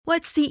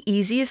What's the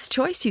easiest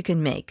choice you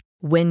can make?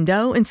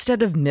 Window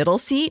instead of middle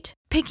seat?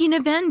 Picking a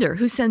vendor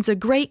who sends a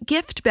great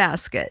gift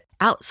basket?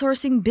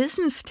 Outsourcing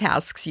business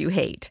tasks you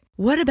hate?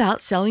 What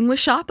about selling with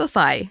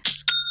Shopify?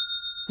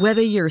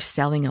 Whether you're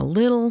selling a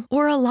little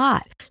or a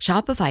lot,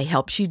 Shopify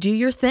helps you do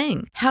your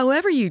thing,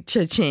 however you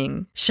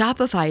cha-ching.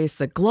 Shopify is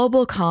the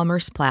global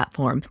commerce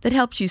platform that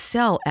helps you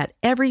sell at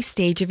every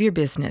stage of your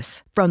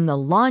business. From the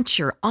launch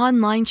your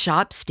online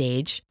shop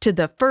stage to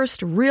the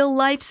first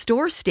real-life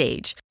store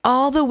stage,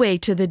 all the way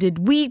to the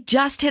did we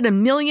just hit a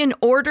million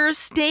orders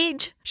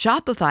stage.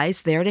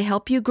 Shopify's there to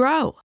help you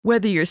grow.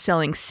 Whether you're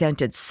selling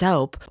scented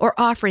soap or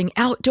offering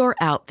outdoor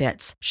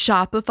outfits,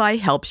 Shopify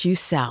helps you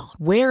sell.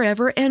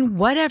 Wherever and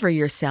whatever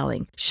you're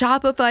selling,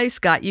 Shopify's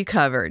got you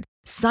covered.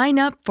 Sign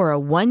up for a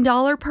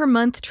 $1 per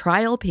month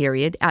trial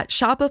period at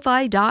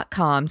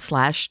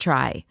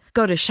shopify.com/try.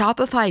 Go to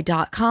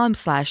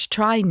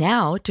shopify.com/try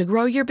now to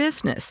grow your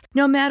business,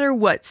 no matter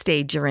what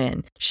stage you're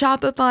in.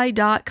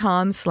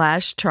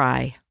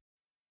 Shopify.com/try.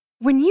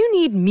 When you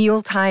need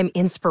mealtime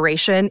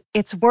inspiration,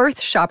 it's worth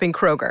shopping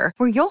Kroger,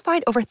 where you'll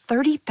find over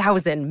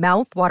 30,000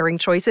 mouth-watering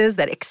choices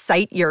that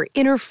excite your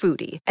inner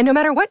foodie. And no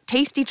matter what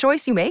tasty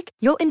choice you make,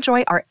 you'll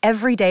enjoy our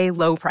everyday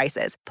low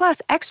prices,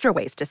 plus extra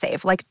ways to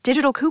save, like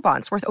digital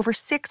coupons worth over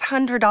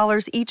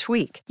 $600 each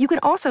week. You can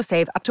also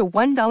save up to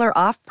 $1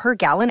 off per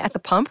gallon at the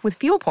pump with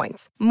fuel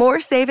points.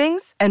 More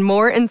savings and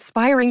more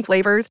inspiring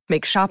flavors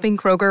make shopping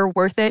Kroger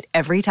worth it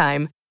every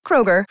time.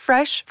 Kroger,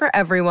 fresh for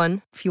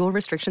everyone. Fuel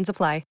restrictions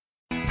apply.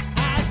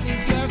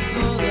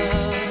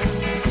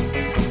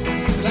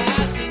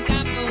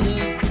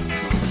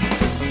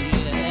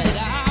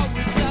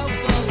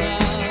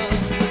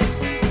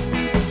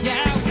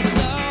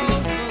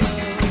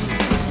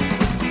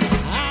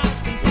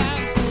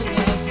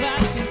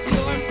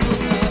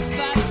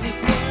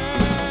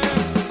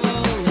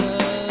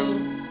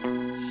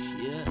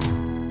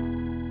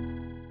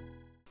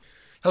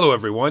 Hello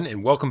everyone,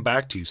 and welcome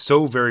back to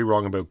So Very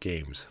Wrong About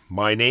Games.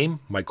 My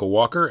name, Michael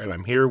Walker, and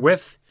I'm here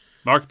with...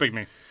 Mark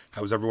Bigney.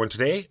 How's everyone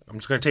today? I'm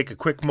just going to take a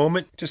quick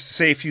moment just to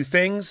say a few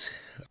things.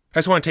 I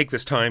just want to take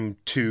this time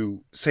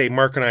to say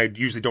Mark and I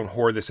usually don't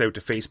whore this out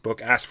to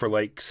Facebook, ask for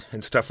likes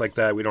and stuff like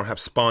that. We don't have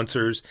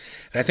sponsors.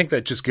 And I think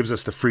that just gives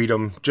us the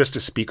freedom just to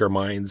speak our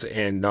minds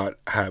and not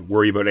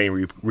worry about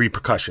any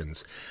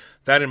repercussions.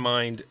 That in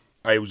mind,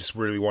 I just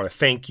really want to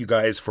thank you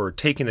guys for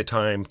taking the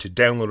time to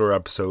download our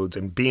episodes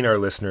and being our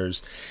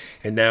listeners.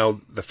 And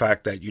now the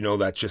fact that, you know,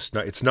 that's just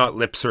not, it's not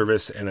lip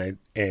service. And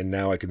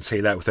now I can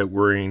say that without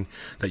worrying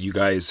that you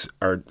guys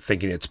are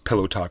thinking it's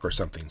pillow talk or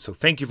something. So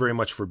thank you very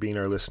much for being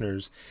our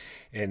listeners.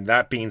 And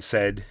that being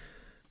said,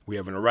 we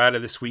have an errata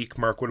this week.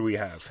 Mark, what do we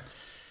have?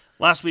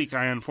 Last week,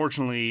 I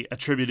unfortunately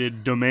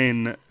attributed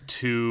Domain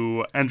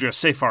to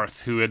Andreas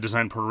Seyfarth, who had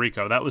designed Puerto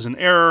Rico. That was an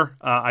error.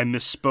 I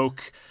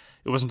misspoke.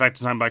 It was, in fact,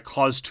 designed by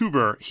Klaus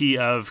Tuber, he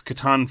of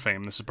Catan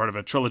fame. This is part of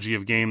a trilogy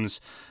of games.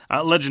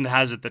 Legend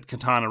has it that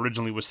Catan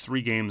originally was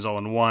 3 games all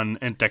in one,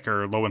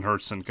 Entdecker,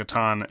 Lowenherz, and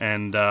Catan,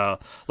 and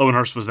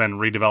Lowenherz was then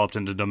redeveloped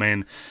into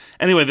Domain.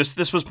 Anyway,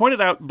 this was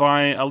pointed out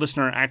by a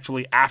listener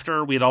actually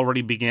after we had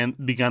already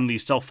begun the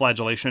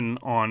self-flagellation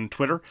on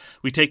Twitter.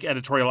 We take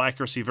editorial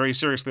accuracy very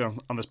seriously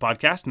on this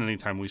podcast, and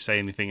anytime we say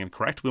anything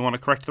incorrect, we want to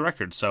correct the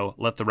record. So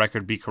let the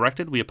record be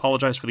corrected. We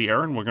apologize for the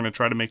error, and we're going to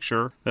try to make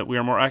sure that we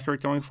are more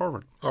accurate going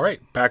forward. All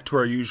right, back to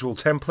our usual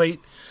template.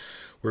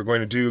 We're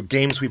going to do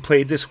games we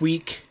played this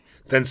week,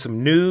 then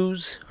some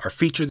news, our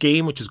featured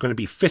game, which is going to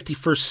be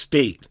 51st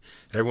State.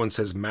 And everyone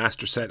says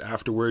Master Set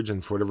afterwards,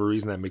 and for whatever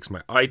reason that makes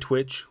my eye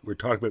twitch. We're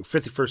talking about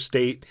 51st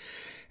State,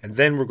 and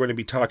then we're going to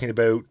be talking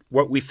about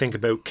what we think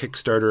about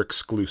Kickstarter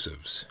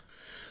exclusives.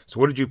 So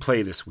what did you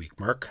play this week,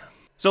 Mark?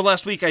 So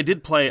last week I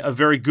did play a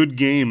very good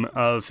game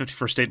of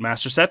 51st State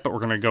Master Set, but we're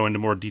going to go into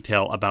more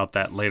detail about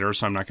that later,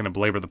 so I'm not going to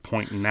belabor the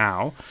point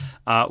now.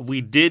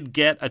 We did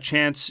get a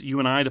chance, you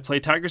and I, to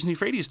play Tigris and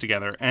Euphrates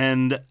together,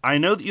 and I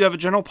know that you have a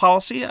general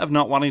policy of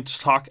not wanting to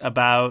talk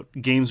about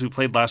games we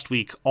played last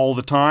week all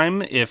the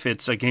time if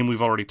it's a game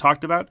we've already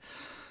talked about.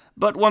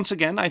 But once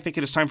again, I think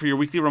it is time for your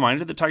weekly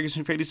reminder that Tigris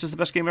and Euphrates is the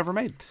best game ever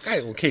made.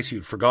 In case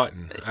you'd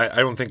forgotten, I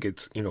don't think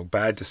it's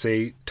bad to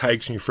say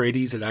Tigris and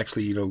Euphrates. It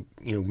actually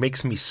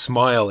makes me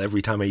smile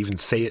every time I even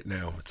say it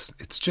now.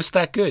 It's just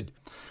that good.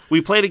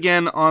 We played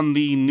again on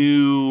the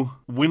new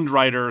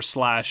Windrider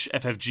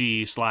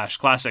 /FFG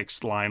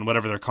 /Classics line,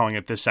 whatever they're calling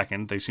it this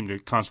second. They seem to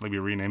constantly be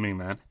renaming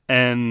that.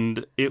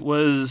 And it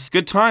was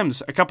good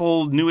times. A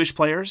couple newish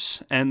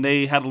players, and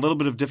they had a little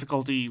bit of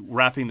difficulty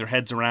wrapping their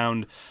heads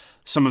around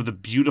some of the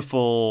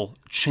beautiful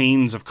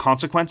chains of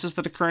consequences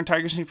that occur in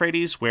Tigris and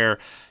Euphrates, where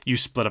you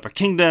split up a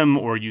kingdom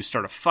or you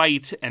start a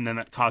fight, and then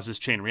that causes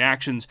chain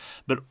reactions.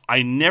 But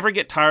I never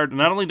get tired.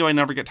 Not only do I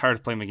never get tired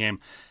of playing the game,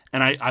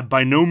 and I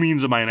by no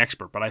means am I an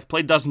expert, but I've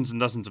played dozens and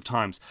dozens of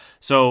times.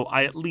 So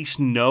I at least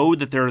know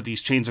that there are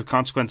these chains of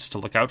consequences to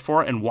look out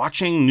for, and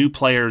watching new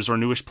players or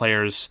newish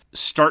players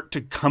start to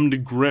come to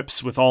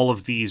grips with all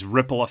of these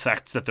ripple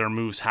effects that their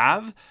moves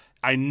have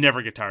I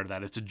never get tired of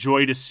that. It's a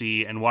joy to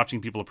see, and watching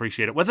people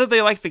appreciate it. Whether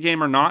they like the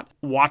game or not,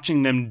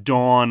 watching them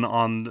dawn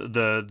on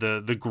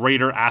the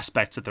greater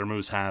aspects that their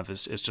moves have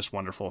is just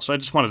wonderful. So I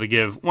just wanted to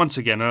give, once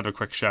again, another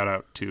quick shout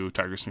out to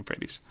Tigris and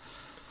Euphrates.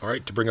 All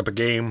right, to bring up a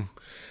game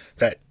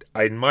that,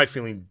 in my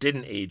feeling,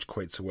 didn't age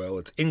quite so well,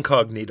 it's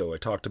Incognito. I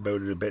talked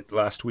about it a bit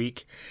last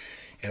week,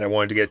 and I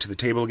wanted to get to the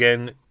table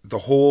again. The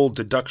whole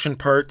deduction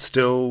part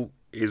still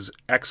is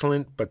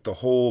excellent, but the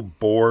whole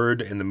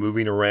board and the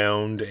moving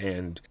around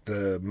and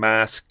the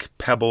mask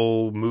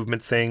pebble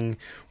movement thing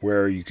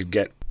where you could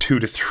get 2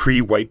 to 3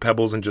 white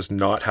pebbles and just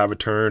not have a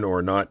turn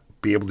or not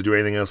be able to do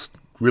anything else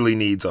really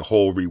needs a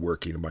whole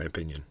reworking, in my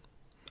opinion.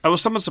 I was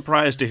somewhat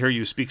surprised to hear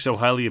you speak so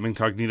highly of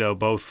Incognito,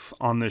 both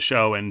on this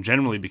show and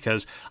generally,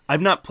 because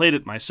I've not played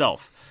it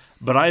myself.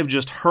 But I've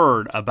just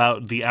heard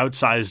about the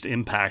outsized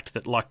impact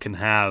that luck can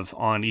have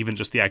on even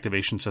just the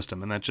activation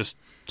system, and that just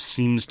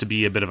seems to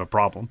be a bit of a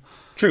problem.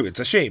 True, it's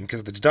a shame,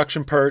 because the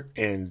deduction part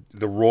and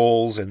the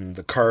rolls and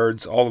the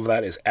cards, all of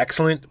that is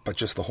excellent, but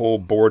just the whole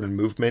board and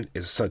movement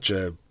is such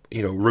a,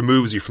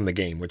 removes you from the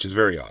game, which is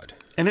very odd.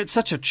 And it's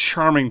such a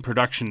charming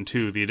production,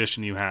 too, the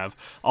edition you have.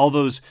 All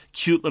those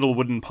cute little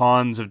wooden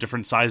pawns of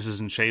different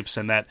sizes and shapes,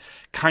 and that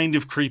kind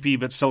of creepy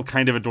but still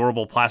kind of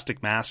adorable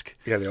plastic mask.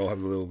 Yeah, they all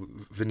have little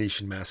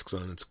Venetian masks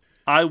on.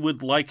 I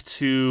would like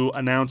to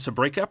announce a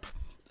breakup.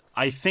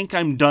 I think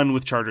I'm done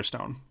with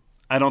Charterstone.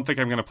 I don't think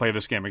I'm going to play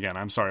this game again.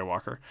 I'm sorry,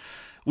 Walker.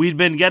 We'd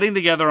been getting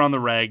together on the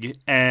reg,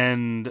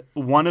 and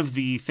one of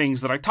the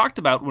things that I talked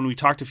about when we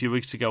talked a few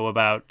weeks ago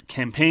about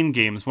campaign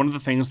games, one of the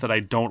things that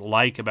I don't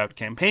like about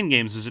campaign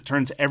games is it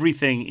turns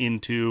everything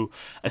into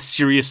a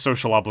serious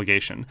social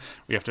obligation.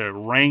 We have to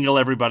wrangle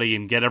everybody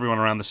and get everyone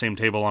around the same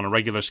table on a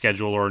regular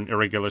schedule or an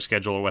irregular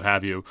schedule or what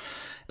have you.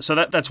 So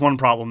that's one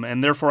problem,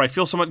 and therefore I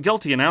feel somewhat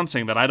guilty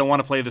announcing that I don't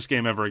want to play this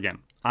game ever again.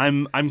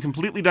 I'm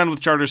completely done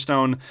with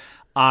Charterstone.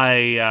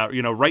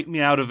 Write me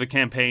out of the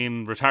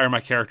campaign, retire my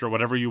character,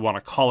 whatever you want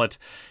to call it.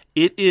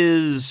 It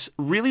is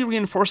really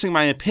reinforcing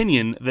my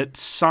opinion that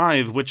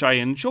Scythe, which I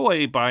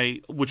enjoy,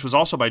 which was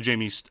also by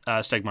Jamie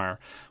Stegmaier,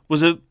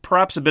 was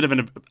perhaps a bit of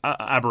an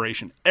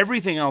aberration.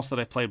 Everything else that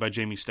I've played by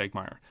Jamie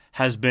Stegmaier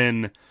has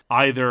been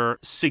either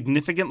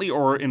significantly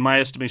or, in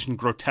my estimation,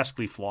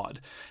 grotesquely flawed.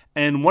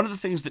 And one of the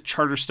things that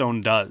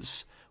Charterstone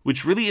does,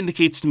 which really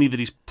indicates to me that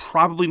he's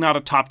probably not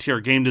a top-tier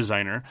game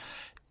designer,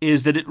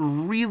 is that it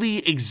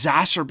really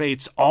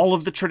exacerbates all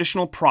of the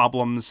traditional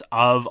problems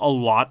of a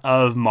lot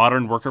of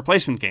modern worker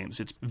placement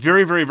games. It's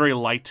very, very, very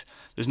light.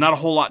 There's not a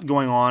whole lot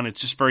going on. It's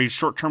just very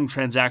short-term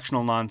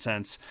transactional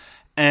nonsense.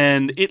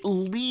 And it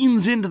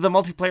leans into the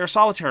multiplayer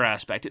solitaire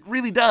aspect. It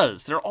really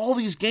does. There are all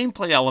these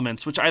gameplay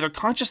elements, which either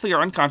consciously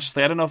or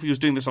unconsciously, I don't know if he was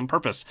doing this on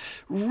purpose,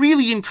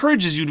 really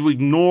encourages you to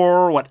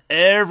ignore what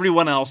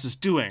everyone else is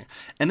doing.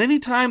 And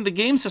anytime the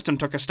game system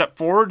took a step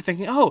forward,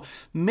 thinking,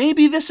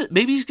 maybe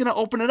he's going to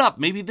open it up.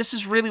 Maybe this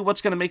is really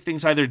what's going to make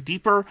things either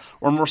deeper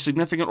or more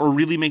significant or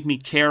really make me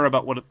care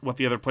about what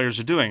the other players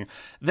are doing.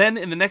 Then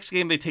in the next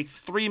game, they take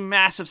 3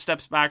 massive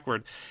steps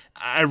backward.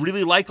 I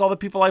really like all the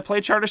people I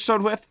play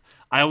Charterstone with.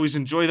 I always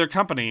enjoy their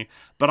company,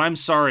 but I'm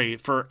sorry,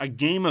 for a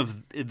game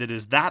that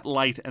is that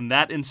light and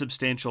that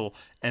insubstantial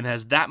and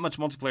has that much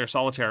multiplayer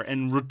solitaire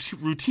and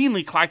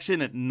routinely clocks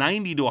in at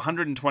 90 to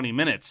 120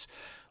 minutes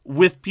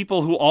with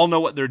people who all know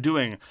what they're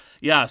doing.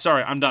 Yeah,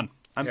 sorry, I'm done.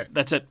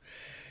 That's it.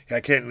 I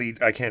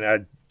can't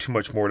add too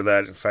much more to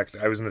that. In fact,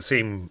 I was in the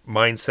same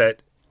mindset,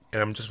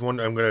 and I'm just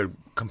wondering, I'm going to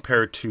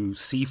compare it to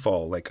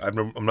Seafall. Like,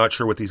 I'm not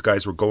sure what these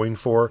guys were going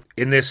for.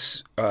 In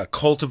this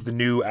cult of the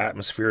new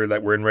atmosphere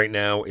that we're in right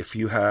now, if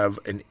you have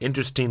an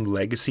interesting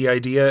legacy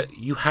idea,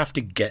 you have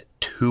to get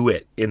to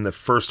it in the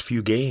first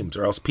few games,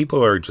 or else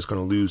people are just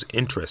going to lose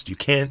interest. You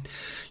can't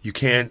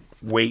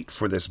wait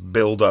for this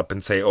build up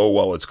and say,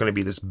 it's going to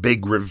be this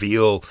big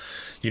reveal,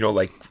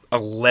 like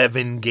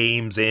 11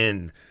 games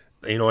in.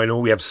 I know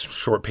we have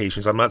short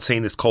patience. I'm not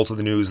saying this cult of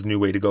the new is the new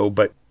way to go,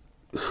 but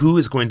who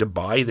is going to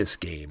buy this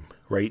game,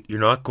 right? You're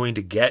not going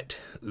to get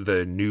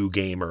the new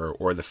gamer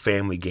or the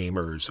family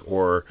gamers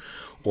or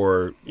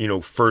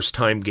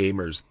first-time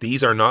gamers.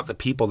 These are not the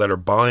people that are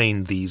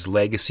buying these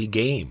legacy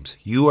games.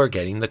 You are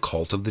getting the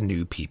cult of the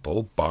new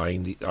people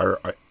buying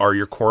are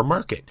your core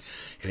market.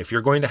 And if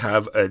you're going to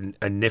have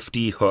a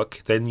nifty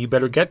hook, then you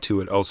better get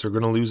to it, else they're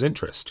going to lose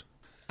interest.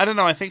 I don't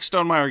know. I think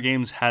Stonemaier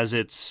Games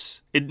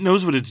it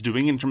knows what it's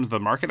doing in terms of the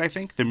market, I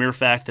think. The mere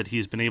fact that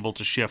he's been able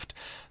to shift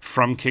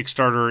from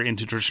Kickstarter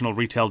into traditional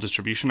retail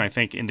distribution, I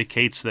think,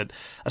 indicates that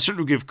a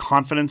certain degree of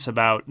confidence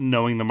about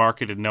knowing the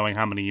market and knowing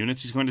how many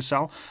units he's going to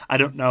sell. I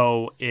don't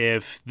know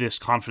if this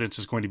confidence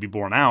is going to be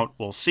borne out.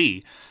 We'll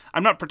see.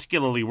 I'm not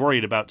particularly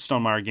worried about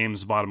Stonemaier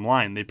Games' bottom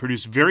line. They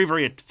produce very,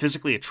 very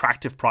physically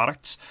attractive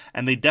products,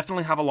 and they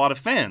definitely have a lot of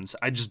fans.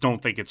 I just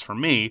don't think it's for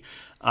me.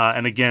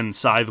 And again,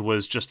 Scythe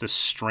was just this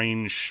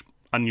strange,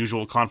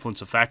 unusual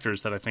confluence of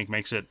factors that I think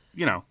makes it,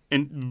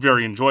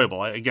 very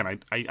enjoyable.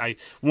 I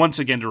once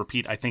again, to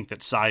repeat, I think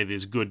that Scythe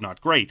is good,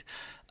 not great.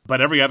 But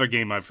every other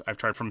game I've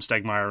tried from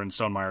Stegmaier and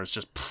Stonemaier is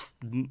just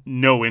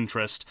no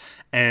interest,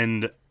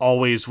 and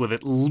always with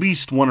at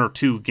least one or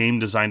two game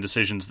design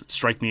decisions that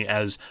strike me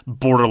as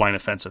borderline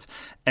offensive.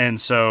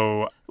 And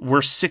so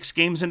we're 6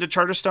 games into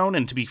Charterstone,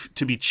 and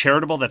to be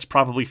charitable, that's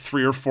probably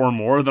 3 or 4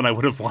 more than I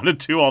would have wanted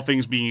to, all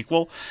things being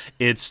equal.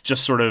 It's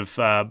just sort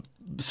of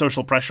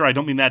social pressure. I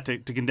don't mean that to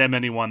condemn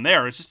anyone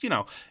there. It's just,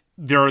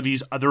 there are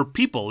these other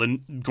people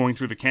and going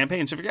through the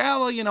campaign. So if you're,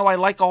 I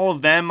like all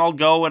of them, I'll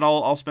go and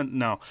I'll spend.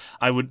 No,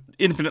 I would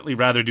infinitely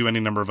rather do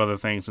any number of other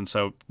things. And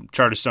so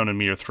Charterstone and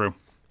me are through.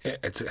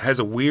 It has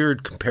a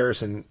weird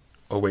comparison.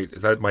 Oh, wait,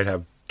 that might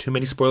have too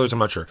many spoilers. I'm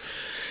not sure.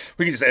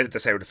 We can just edit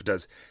this out if it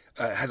does.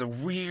 It has a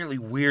really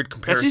weird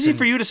comparison. That's easy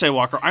for you to say,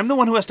 Walker. I'm the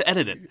one who has to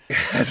edit it. It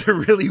has a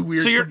really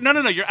weird... So you're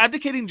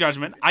abdicating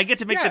judgment. I get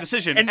to make the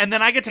decision, and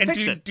then I get to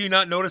fix it. Do you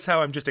not notice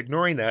how I'm just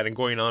ignoring that and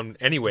going on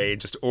anyway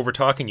and just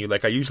over-talking you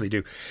like I usually do?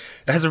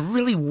 It has a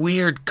really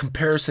weird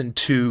comparison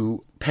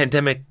to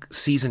Pandemic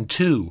Season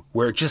 2,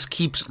 where it just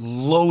keeps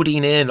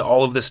loading in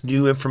all of this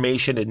new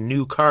information and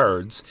new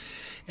cards,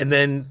 and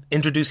then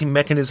introducing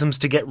mechanisms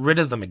to get rid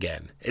of them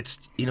again. It's,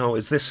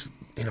 is this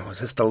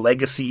the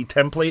legacy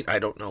template? I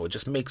don't know. It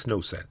just makes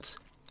no sense.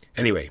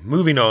 Anyway,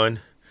 moving on,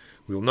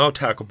 we'll now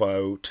talk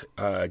about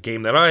a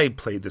game that I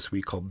played this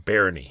week called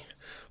Barony.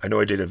 I know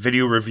I did a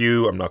video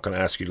review. I'm not going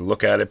to ask you to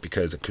look at it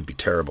because it could be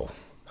terrible.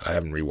 I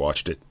haven't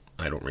rewatched it.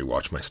 I don't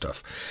rewatch my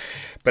stuff.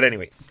 But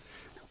anyway,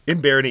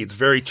 in Barony, it's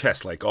very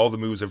chess-like. All the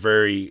moves are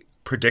very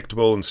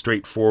predictable and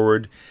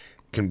straightforward.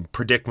 Can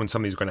predict when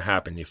something's going to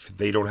happen. If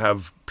they don't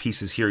have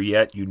pieces here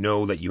yet, you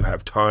know that you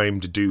have time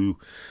to do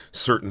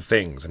certain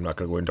things. I'm not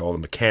going to go into all the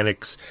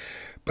mechanics,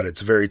 but it's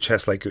very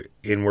chess-like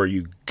in where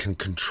you can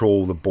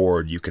control the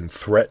board. You can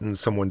threaten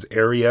someone's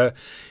area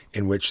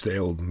in which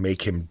they'll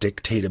make him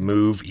dictate a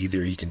move.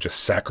 Either he can just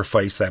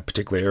sacrifice that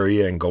particular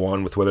area and go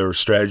on with whatever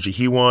strategy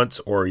he wants,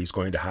 or he's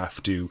going to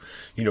have to,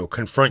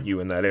 confront you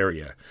in that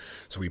area.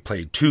 So we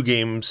played 2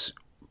 games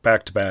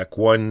back-to-back,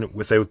 one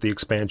without the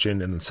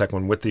expansion and the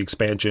second one with the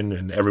expansion,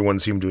 and everyone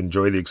seemed to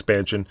enjoy the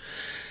expansion.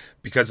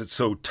 Because it's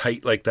so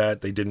tight like that,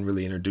 they didn't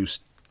really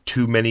introduce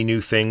too many new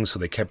things, so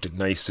they kept it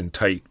nice and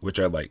tight, which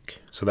I like.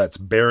 So that's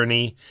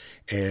Barony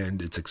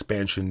and its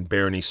expansion,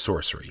 Barony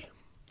Sorcery.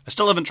 I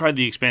still haven't tried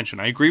the expansion.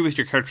 I agree with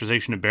your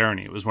characterization of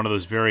Barony. It was one of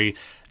those very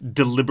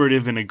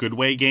deliberative in a good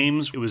way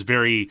games. It was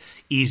very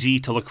easy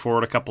to look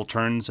forward a couple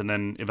turns and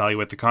then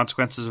evaluate the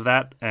consequences of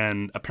that.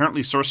 And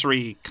apparently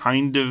Sorcery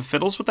kind of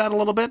fiddles with that a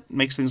little bit,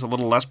 makes things a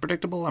little less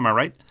predictable. Am I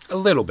right? A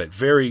little bit.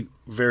 Very,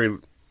 very,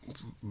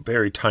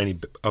 very tiny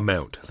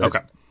amount. Okay.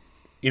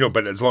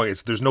 But as long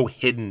as there's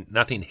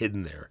nothing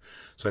hidden there.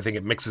 So I think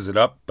it mixes it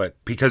up. But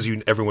because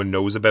everyone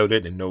knows about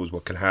it and knows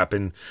what can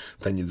happen,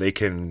 then they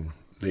can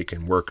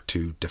work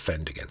to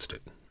defend against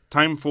it.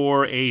 Time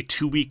for a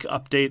 2-week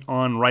update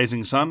on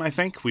Rising Sun, I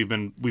think. We've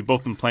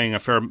both been playing a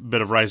fair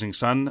bit of Rising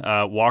Sun.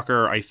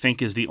 Walker, I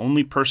think, is the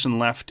only person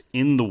left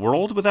in the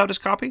world without his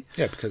copy.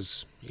 Yeah,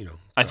 because,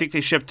 I think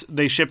they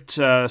shipped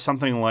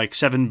something like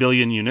 7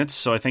 billion units,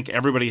 so I think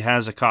everybody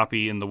has a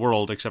copy in the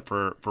world except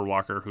for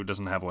Walker, who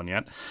doesn't have one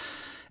yet.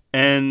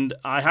 And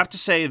I have to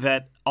say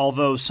that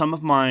although some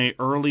of my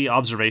early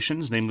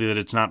observations, namely that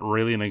it's not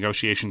really a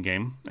negotiation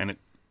game, and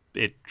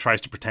it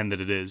tries to pretend that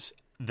it is,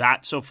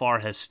 that so far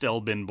has still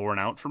been borne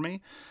out for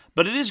me.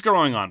 But it is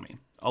growing on me.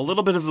 A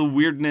little bit of the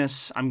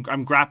weirdness. I'm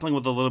grappling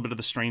with a little bit of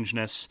the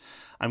strangeness.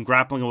 I'm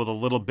grappling with a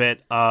little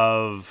bit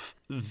of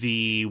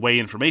the way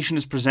information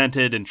is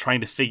presented and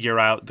trying to figure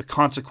out the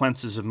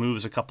consequences of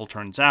moves a couple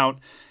turns out.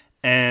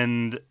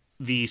 And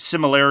the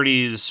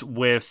similarities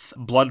with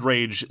Blood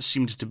Rage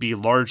seemed to be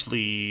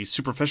largely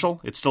superficial.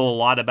 It's still a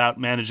lot about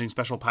managing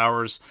special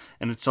powers,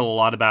 and it's still a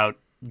lot about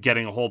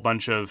getting a whole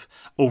bunch of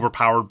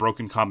overpowered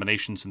broken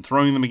combinations and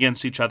throwing them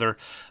against each other.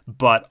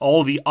 But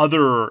all the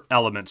other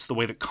elements, the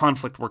way that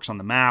conflict works on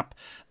the map,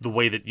 the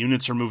way that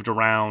units are moved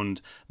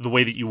around, the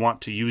way that you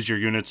want to use your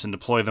units and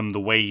deploy them,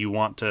 the way you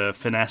want to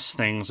finesse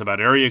things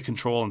about area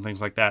control and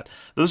things like that,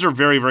 those are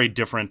very, very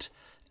different.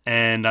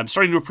 And I'm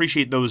starting to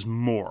appreciate those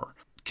more.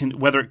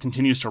 Whether it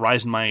continues to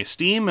rise in my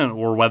esteem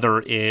or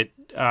whether it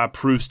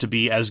proves to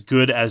be as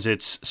good as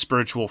its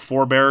spiritual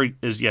forebear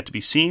is yet to be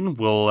seen.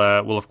 We'll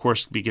of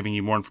course be giving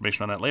you more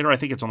information on that later. I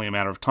think it's only a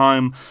matter of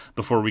time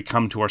before we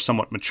come to our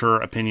somewhat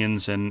mature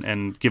opinions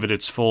and give it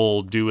its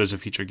full due as a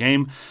feature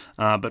game.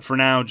 But for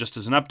now, just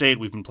as an update,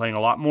 we've been playing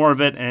a lot more of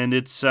it, and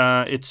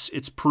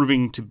it's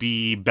proving to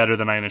be better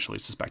than I initially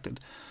suspected.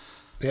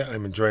 Yeah,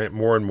 I'm enjoying it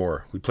more and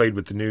more. We played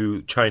with the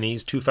new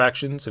Chinese 2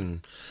 factions,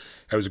 and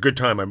it was a good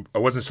time. I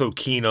wasn't so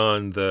keen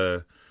on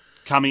the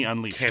Kami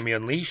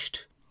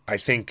Unleashed. I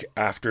think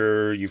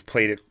after you've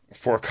played it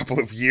for a couple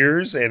of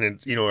years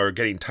and are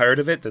getting tired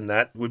of it, then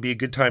that would be a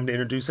good time to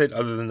introduce it.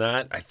 Other than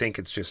that, I think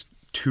it's just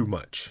too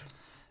much.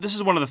 This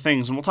is one of the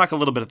things, and we'll talk a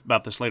little bit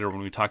about this later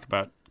when we talk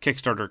about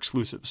Kickstarter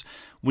exclusives.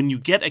 When you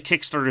get a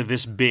Kickstarter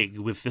this big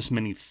with this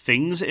many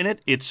things in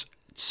it, it's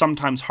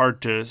sometimes hard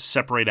to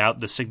separate out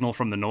the signal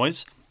from the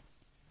noise.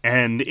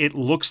 And it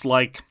looks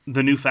like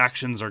the new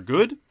factions are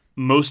good.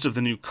 Most of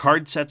the new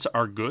card sets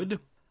are good.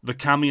 the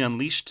Kami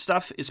Unleashed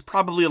stuff is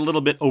probably a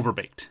little bit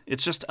overbaked.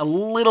 It's just a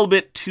little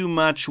bit too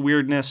much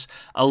weirdness,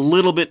 a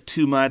little bit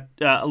too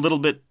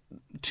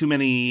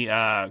many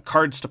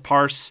cards to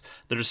parse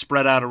that are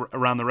spread out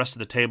around the rest of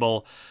the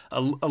table,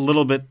 a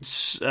little bit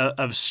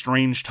of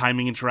strange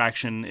timing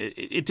interaction.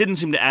 It didn't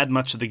seem to add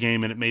much to the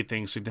game, and it made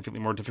things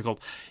significantly more difficult.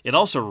 It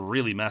also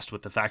really messed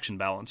with the faction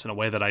balance in a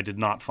way that I did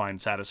not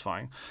find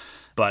satisfying.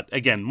 But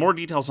again, more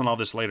details on all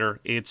this later.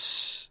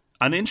 It's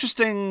an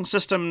interesting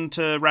system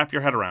to wrap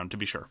your head around, to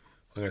be sure.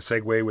 I'm going to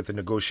segue with the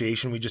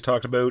negotiation we just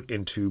talked about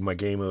into my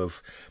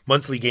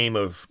monthly game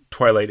of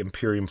Twilight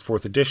Imperium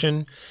 4th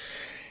Edition.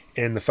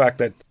 And the fact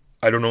that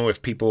I don't know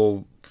if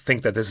people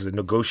think that this is a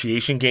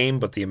negotiation game,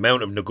 but the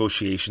amount of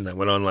negotiation that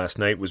went on last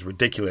night was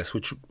ridiculous,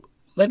 which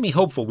led me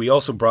hopeful. We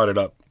also brought it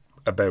up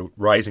about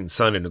Rising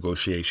Sun and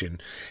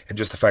negotiation, and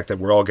just the fact that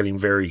we're all getting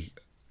very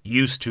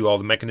used to all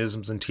the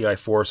mechanisms in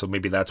TI4, so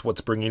maybe that's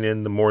what's bringing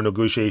in the more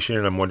negotiation,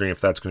 and I'm wondering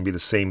if that's going to be the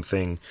same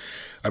thing.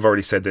 I've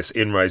already said this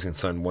in Rising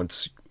Sun,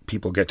 once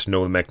people get to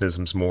know the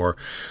mechanisms more,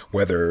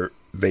 whether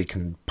they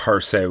can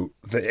parse out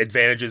the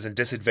advantages and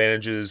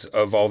disadvantages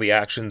of all the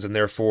actions and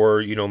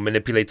therefore,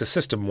 manipulate the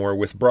system more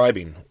with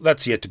bribing.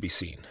 That's yet to be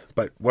seen.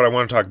 But what I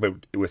want to talk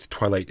about with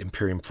Twilight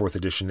Imperium 4th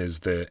Edition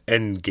is the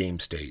end game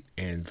state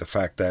and the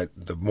fact that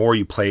the more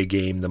you play a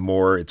game, the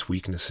more its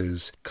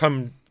weaknesses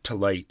come to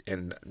light.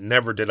 And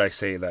never did I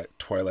say that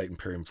Twilight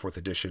Imperium 4th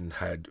Edition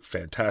had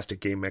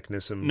fantastic game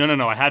mechanisms.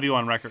 No, I have you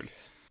on record.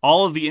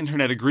 All of the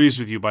internet agrees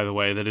with you, by the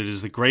way, that it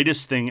is the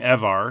greatest thing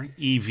ever,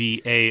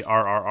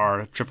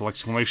 EVARRR, triple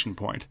exclamation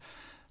point.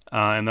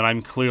 And that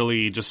I'm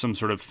clearly just some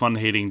sort of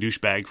fun-hating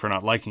douchebag for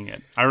not liking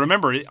it. I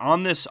remember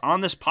on this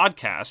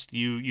podcast,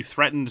 you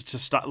threatened to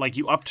stop, like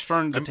you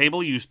upturned the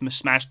table, you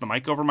smashed the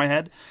mic over my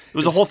head. It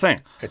was a whole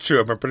thing. It's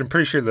true, but I'm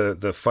pretty sure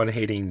the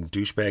fun-hating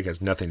douchebag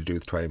has nothing to do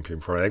with Twilight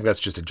Imperium 4. I think that's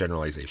just a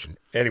generalization.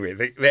 Anyway,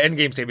 the end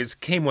game statement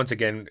came once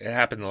again. It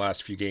happened in the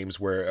last few games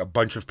where a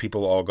bunch of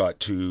people all got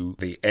to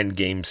the end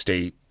game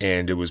state,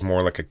 and it was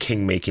more like a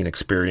king-making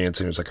experience,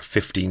 and it was like a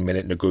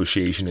 15-minute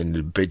negotiation and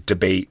a big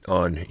debate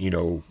on,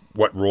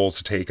 what roles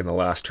to take in the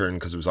last turn,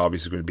 because it was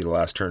obviously going to be the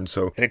last turn.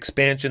 So an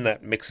expansion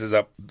that mixes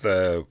up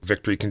the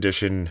victory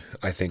condition,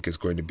 I think, is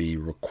going to be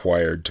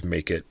required to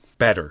make it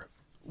better.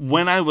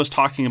 When I was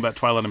talking about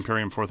Twilight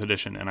Imperium 4th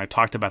Edition, and I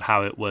talked about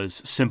how it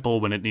was simple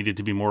when it needed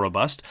to be more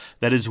robust,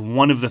 that is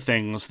one of the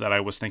things that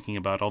I was thinking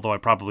about, although I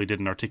probably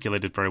didn't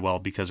articulate it very well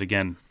because,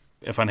 again,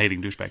 a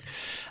fun-hating douchebag.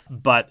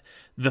 But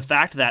the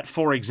fact that,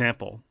 for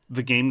example,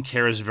 the game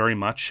cares very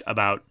much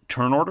about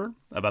turn order,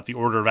 about the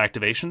order of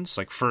activations,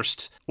 like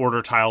first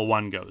order tile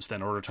 1 goes,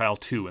 then order tile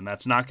 2, and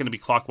that's not going to be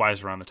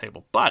clockwise around the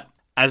table. But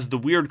as the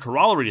weird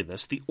corollary to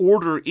this, the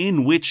order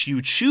in which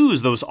you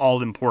choose those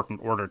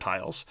all-important order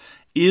tiles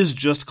is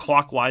just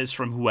clockwise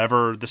from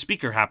whoever the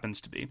speaker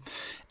happens to be.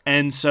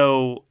 And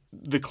so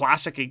the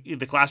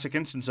classic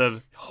instance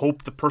of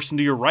hope the person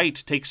to your right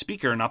takes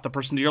speaker, not the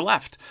person to your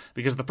left,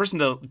 because if the person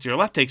to your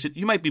left takes it,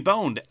 you might be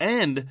boned,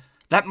 and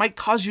that might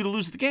cause you to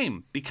lose the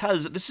game,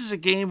 because this is a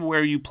game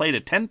where you played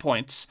at 10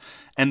 points,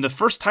 and the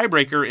first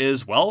tiebreaker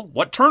is, well,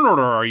 what turn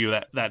order are you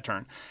that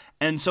turn?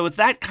 And so it's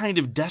that kind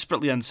of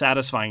desperately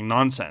unsatisfying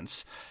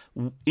nonsense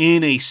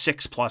in a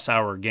 6+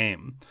 hour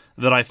game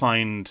that I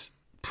find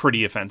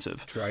pretty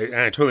offensive. True, and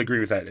I totally agree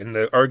with that. And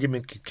the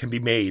argument can be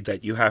made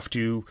that you have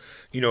to,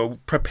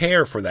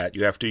 prepare for that.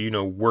 You have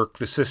to, work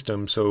the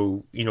system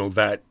so,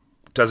 that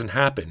doesn't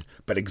happen.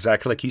 But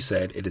exactly like you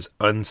said, it is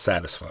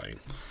unsatisfying.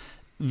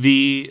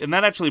 And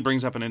that actually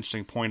brings up an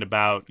interesting point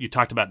about, you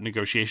talked about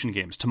negotiation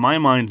games. To my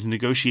mind,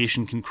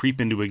 negotiation can creep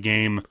into a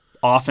game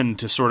often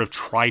to sort of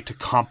try to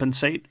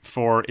compensate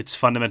for its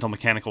fundamental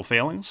mechanical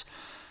failings.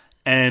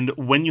 And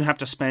when you have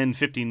to spend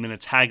 15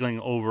 minutes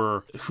haggling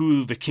over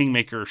who the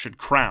kingmaker should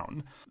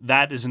crown,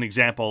 that is an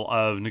example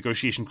of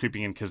negotiation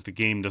creeping in because the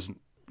game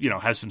doesn't,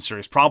 has some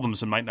serious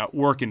problems and might not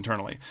work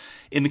internally.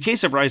 In the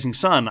case of Rising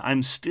Sun,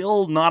 I'm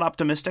still not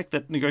optimistic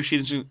that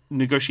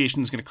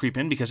negotiation is going to creep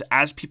in, because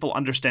as people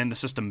understand the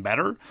system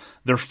better,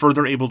 they're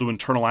further able to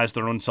internalize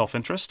their own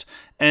self-interest.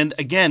 And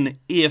again,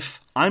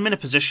 if I'm in a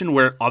position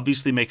where it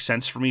obviously makes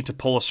sense for me to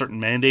pull a certain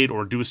mandate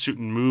or do a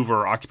certain move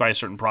or occupy a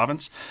certain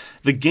province,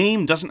 the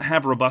game doesn't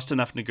have robust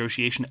enough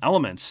negotiation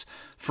elements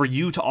for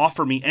you to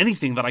offer me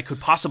anything that I could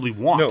possibly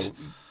want.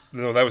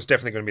 No, that was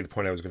definitely going to be the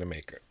point I was going to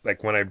make.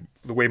 Like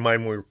the way my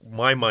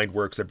mind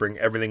works, I bring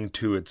everything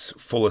to its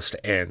fullest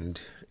end.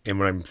 And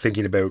when I'm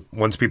thinking about,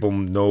 once people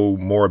know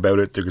more about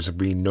it, there's going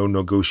to be no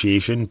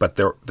negotiation. But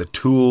the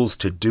tools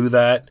to do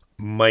that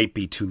might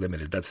be too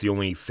limited. That's the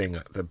only thing,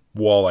 the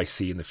wall I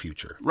see in the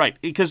future.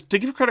 Right, because to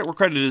give credit where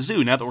credit is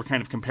due, now that we're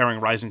kind of comparing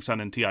Rising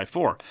Sun and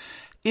TI4,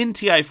 in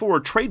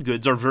TI4, trade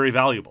goods are very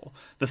valuable.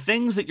 The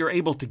things that you're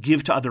able to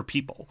give to other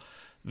people,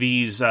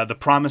 these the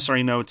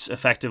promissory notes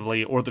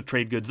effectively, or the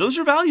trade goods, those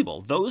are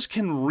valuable. Those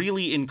can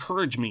really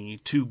encourage me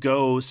to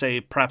go,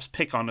 say, perhaps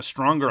pick on a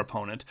stronger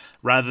opponent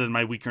rather than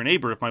my weaker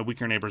neighbor if my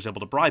weaker neighbor is able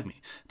to bribe me.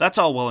 That's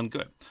all well and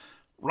good.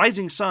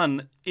 Rising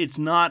Sun, it's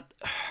not,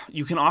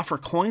 you can offer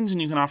coins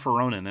and you can offer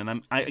Ronin.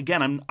 And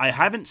I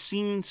haven't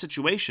seen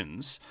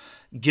situations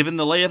given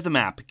the lay of the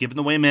map, given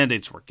the way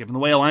mandates work, given the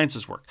way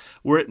alliances work,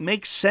 where it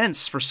makes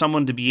sense for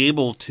someone to be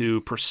able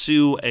to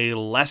pursue a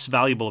less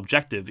valuable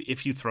objective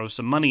if you throw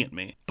some money at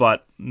me.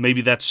 But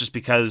maybe that's just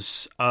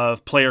because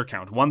of player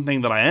count. One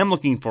thing that I am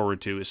looking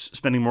forward to is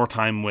spending more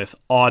time with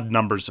odd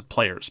numbers of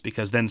players,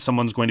 because then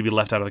someone's going to be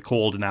left out of the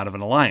cold and out of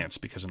an alliance,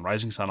 because in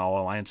Rising Sun,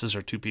 all alliances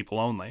are 2 people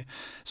only.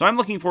 So I'm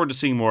looking forward to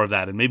seeing more of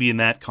that, and maybe in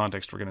that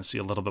context, we're going to see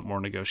a little bit more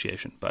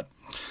negotiation. But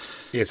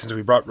yeah, since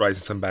we brought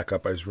Rising Sun back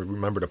up, I just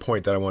remembered a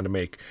point that I wanted to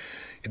make.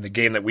 In the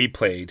game that we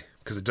played,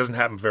 because it doesn't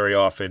happen very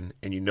often,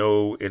 and you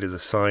know it is a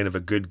sign of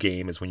a good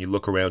game, is when you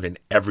look around and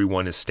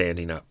everyone is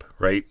standing up,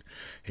 right?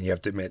 And you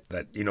have to admit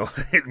that,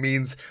 it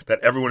means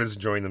that everyone is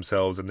enjoying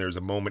themselves and there's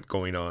a moment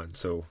going on.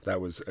 So that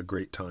was a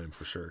great time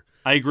for sure.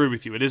 I agree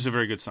with you. It is a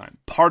very good sign.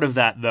 Part of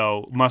that,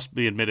 though, must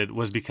be admitted,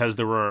 was because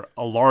there were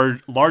a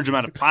large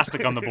amount of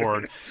plastic on the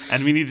board,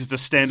 and we needed to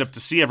stand up to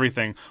see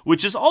everything,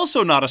 which is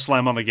also not a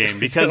slam on the game,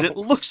 because it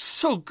looks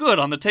so good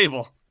on the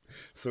table.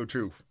 So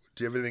true.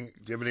 Do you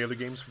have any other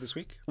games for this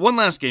week? One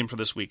last game for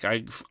this week.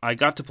 I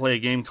got to play a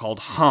game called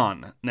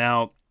Han.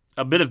 Now,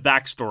 a bit of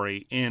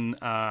backstory. In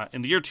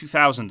the year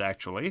 2000,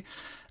 actually,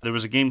 there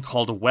was a game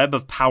called Web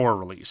of Power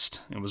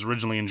released. It was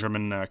originally in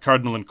German,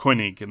 Cardinal and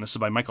Koenig, and this is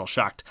by Michael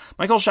Schacht.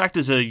 Michael Schacht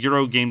is a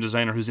Euro game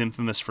designer who's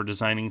infamous for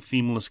designing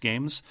themeless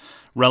games,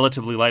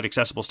 relatively light,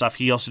 accessible stuff.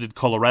 He also did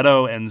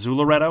Coloretto and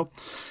Zularetto.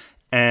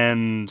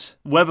 And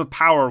Web of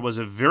Power was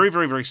a very,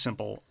 very, very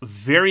simple,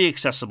 very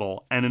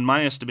accessible, and in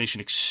my estimation,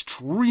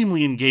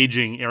 extremely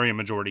engaging area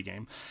majority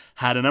game.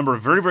 Had a number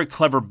of very, very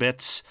clever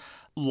bits,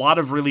 a lot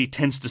of really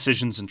tense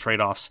decisions and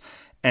trade-offs,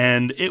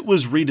 and it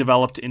was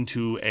redeveloped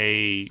into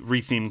a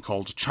retheme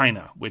called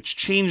China, which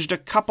changed a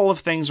couple of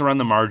things around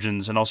the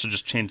margins and also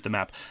just changed the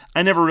map.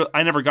 I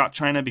never got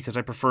China because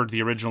I preferred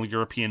the original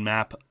European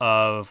map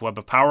of Web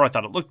of Power. I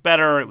thought it looked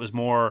better. It was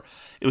more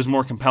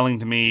compelling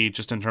to me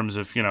just in terms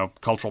of,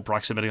 cultural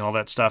proximity and all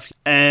that stuff.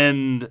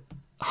 And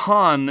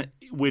Han,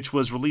 which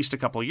was released a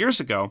couple of years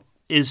ago,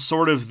 is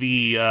sort of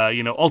the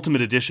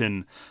ultimate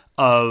edition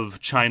of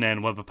China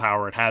and Web of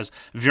Power. It has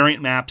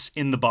variant maps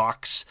in the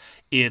box.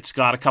 It's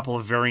got a couple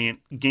of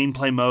variant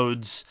gameplay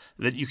modes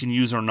that you can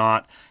use or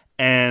not.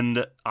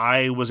 And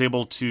I was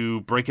able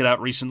to break it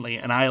out recently,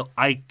 and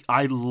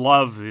I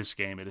love this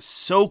game. It is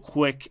so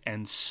quick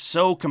and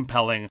so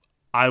compelling.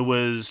 I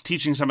was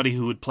teaching somebody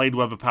who had played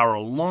Web of Power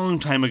a long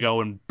time ago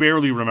and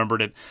barely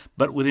remembered it,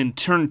 but within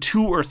turn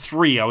 2 or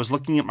 3, I was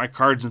looking at my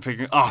cards and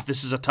figuring,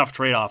 this is a tough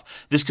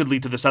trade-off. This could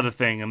lead to this other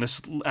thing, and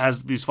this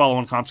has these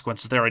follow-on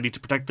consequences there. I need to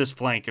protect this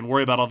flank and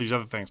worry about all these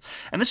other things.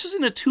 And this was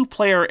in a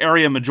 2-player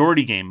area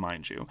majority game,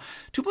 mind you.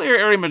 2-player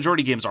area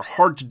majority games are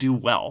hard to do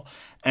well,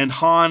 and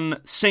Han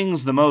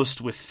sings the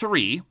most with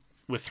 3.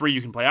 With 3,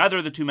 you can play either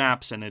of the 2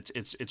 maps, and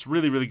it's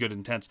really, really good and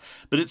intense.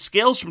 But it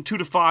scales from 2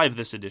 to 5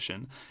 this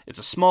edition. It's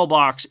a small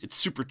box. It's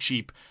super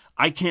cheap.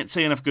 I can't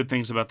say enough good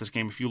things about this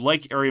game. If you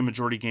like area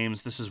majority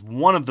games, this is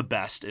one of the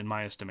best in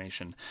my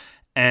estimation.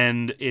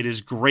 And it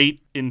is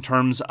great in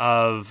terms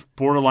of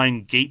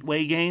borderline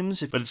gateway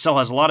games, but it still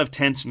has a lot of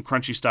tense and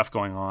crunchy stuff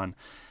going on.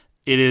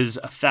 It is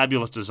a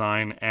fabulous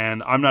design,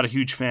 and I'm not a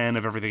huge fan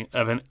of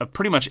of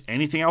pretty much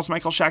anything else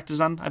Michael Schacht has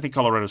done. I think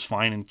Coloretto's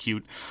fine and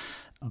cute,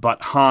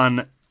 but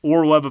Han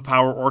or Web of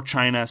Power or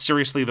China,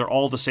 seriously, they're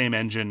all the same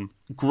engine.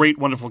 Great,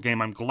 wonderful game.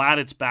 I'm glad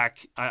it's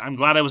back. I'm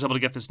glad I was able to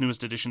get this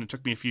newest edition. It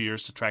took me a few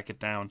years to track it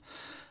down.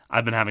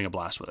 I've been having a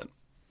blast with it.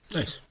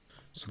 Nice.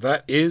 So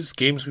that is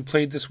games we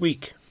played this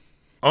week.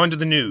 On to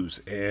the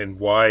news and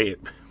why it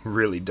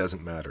really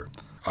doesn't matter.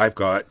 I've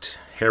got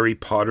Harry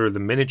Potter the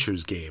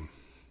Miniatures game.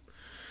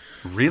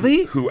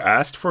 Really? Who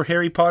asked for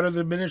Harry Potter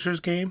the Miniatures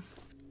game?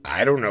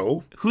 I don't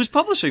know. Who's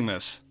publishing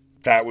this?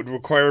 That would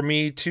require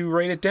me to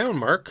write it down,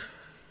 Mark.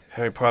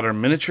 Harry Potter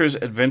Miniatures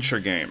Adventure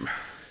Game.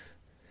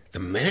 The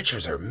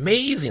miniatures are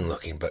amazing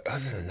looking, but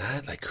other than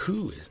that,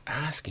 who is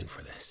asking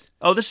for this?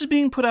 Oh, this is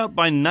being put out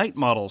by Night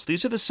Models.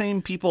 These are the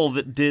same people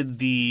that did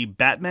the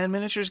Batman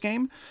Miniatures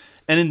game.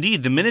 And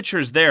indeed, the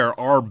miniatures there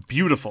are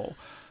beautiful.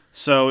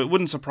 So it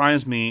wouldn't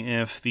surprise me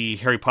if the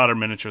Harry Potter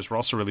miniatures were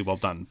also really well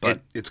done. But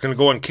it's going to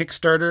go on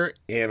Kickstarter,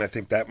 and I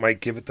think that might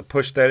give it the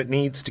push that it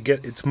needs to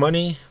get its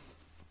money,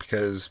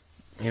 because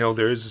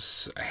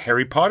there's a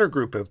Harry Potter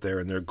group out there,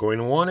 and they're going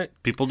to want it.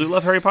 People do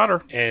love Harry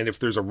Potter. And if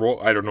there's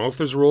I don't know if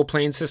there's a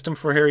role-playing system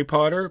for Harry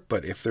Potter,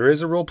 but if there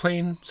is a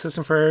role-playing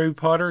system for Harry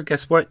Potter,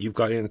 guess what? You've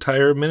got an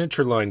entire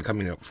miniature line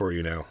coming up for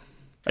you now.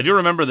 I do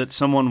remember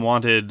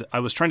that I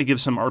was trying to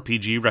give some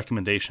RPG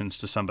recommendations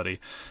to somebody,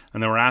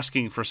 and they were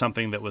asking for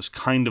something that was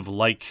kind of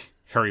like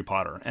Harry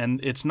Potter. And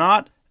it's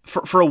not,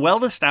 for a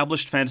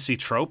well-established fantasy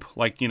trope,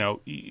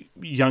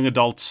 young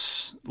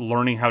adults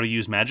learning how to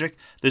use magic,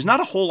 there's not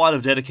a whole lot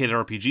of dedicated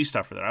RPG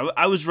stuff for that.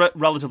 I was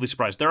relatively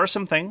surprised. There are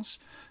some things,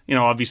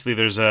 obviously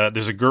there's a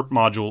GURPS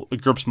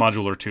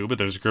module or two, but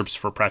there's GURPS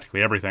for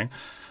practically everything.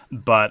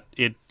 But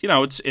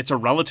it's a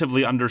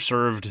relatively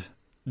underserved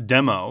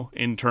demo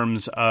in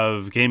terms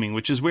of gaming,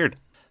 which is weird.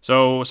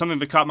 So something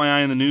that caught my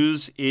eye in the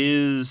news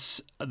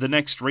is the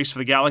next Race for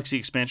the Galaxy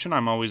expansion.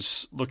 I'm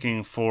always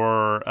looking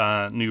for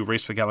new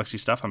Race for the Galaxy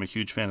stuff. I'm a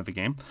huge fan of the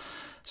game.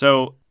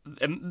 So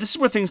and this is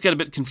where things get a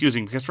bit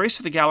confusing because Race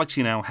for the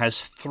Galaxy now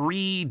has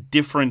 3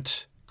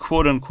 different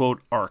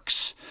quote-unquote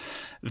arcs.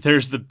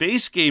 There's the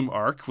base game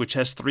arc, which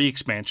has 3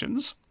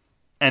 expansions.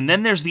 And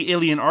then there's the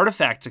Alien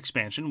Artifacts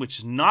expansion, which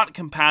is not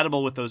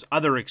compatible with those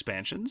other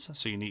expansions.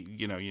 So you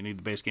need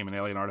the base game and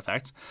Alien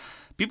Artifacts.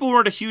 People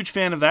weren't a huge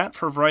fan of that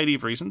for a variety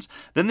of reasons.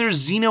 Then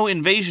there's Xeno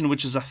Invasion,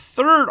 which is a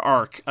 3rd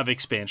arc of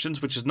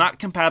expansions, which is not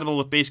compatible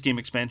with base game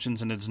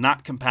expansions, and it's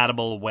not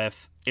compatible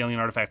with Alien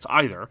Artifacts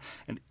either.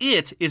 And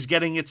it is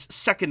getting its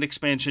 2nd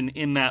expansion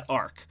in that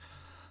arc.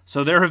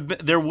 So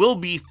there will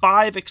be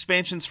 5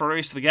 expansions for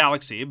Race to the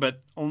Galaxy,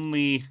 but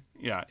only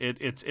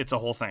it's a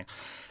whole thing.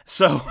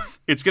 So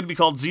it's going to be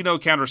called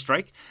Xeno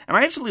Counter-Strike, and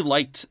I actually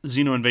liked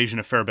Xeno Invasion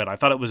a fair bit. I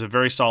thought it was a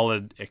very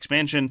solid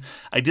expansion.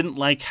 I didn't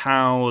like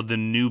how the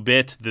new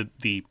bit,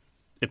 the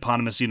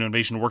eponymous Xeno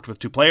Invasion, worked with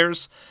 2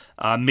 players.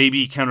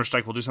 Maybe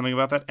Counter-Strike will do something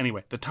about that.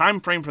 Anyway, the time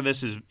frame for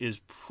this is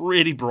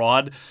pretty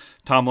broad.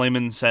 Tom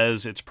Lehman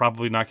says it's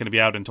probably not going to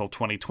be out until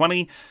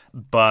 2020,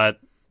 but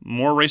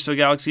more Race to the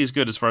Galaxy is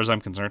good as far as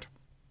I'm concerned.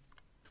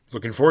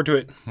 Looking forward to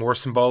it. More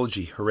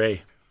symbology.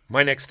 Hooray.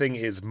 My next thing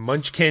is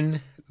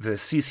Munchkin, the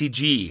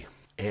CCG.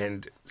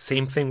 And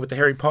same thing with the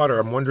Harry Potter.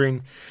 I'm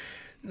wondering,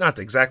 not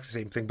the exact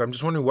same thing, but I'm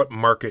just wondering what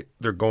market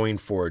they're going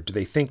for. Do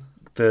they think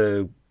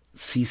the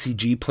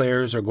CCG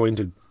players are going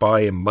to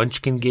buy a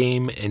Munchkin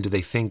game? And do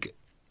they think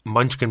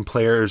Munchkin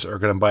players are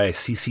going to buy a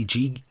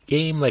CCG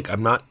game? Like,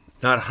 I'm not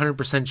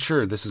 100%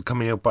 sure. This is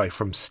coming out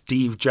from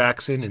Steve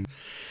Jackson and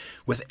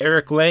with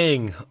Eric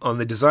Lang on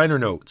the designer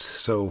notes.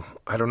 So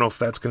I don't know if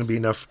that's going to be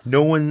enough.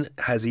 No one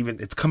has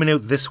it's coming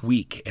out this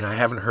week, and I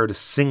haven't heard a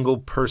single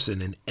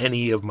person in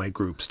any of my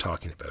groups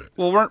talking about it.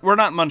 Well, we're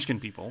not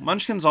Munchkin people.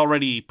 Munchkin's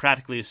already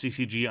practically a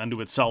CCG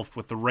unto itself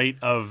with the rate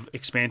of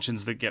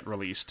expansions that get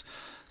released.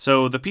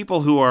 So the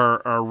people who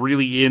are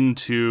really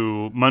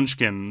into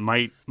Munchkin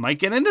might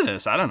get into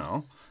this. I don't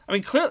know. I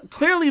mean,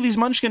 clearly these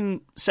Munchkin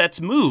sets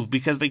move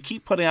because they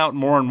keep putting out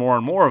more and more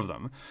and more of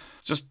them.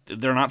 Just,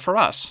 they're not for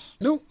us.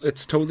 No,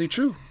 it's totally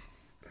true.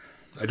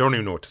 I don't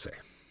even know what to say.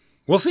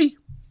 We'll see.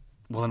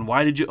 Well, then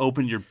why did you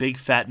open your big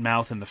fat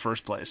mouth in the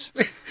first place?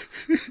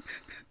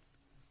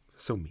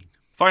 So mean.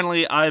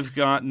 Finally, I've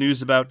got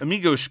news about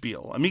Amigo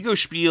Spiel. Amigo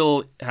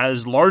Spiel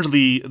has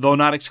largely, though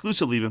not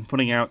exclusively, been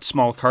putting out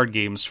small card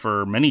games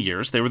for many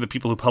years. They were the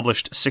people who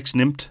published Six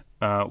Nimmt,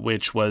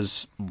 which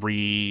was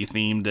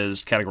re-themed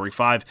as Category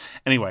 5.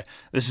 Anyway,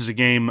 this is a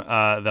game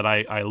that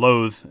I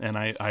loathe, and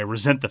I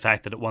resent the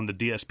fact that it won the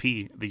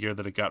DSP the year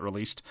that it got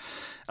released.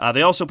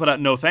 They also put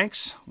out No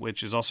Thanks,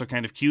 which is also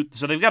kind of cute.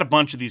 So they've got a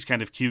bunch of these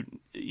kind of cute,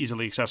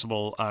 easily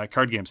accessible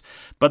card games.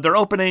 But they're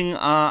opening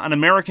an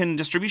American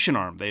distribution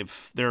arm.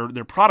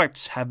 Their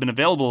products have been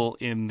available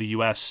in the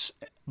US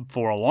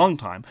for a long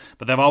time,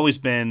 but they've always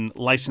been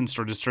licensed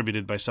or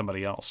distributed by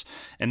somebody else.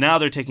 And now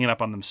they're taking it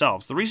up on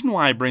themselves. The reason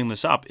why I bring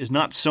this up is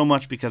not so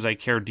much because I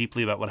care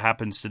deeply about what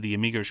happens to the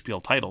Amigo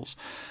Spiel titles,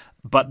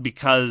 but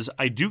because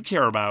I do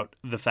care about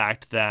the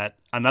fact that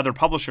another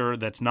publisher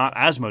that's not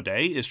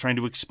Asmodee is trying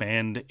to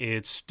expand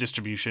its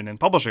distribution and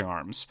publishing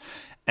arms.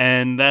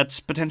 And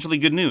that's potentially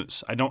good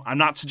news. I'm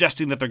not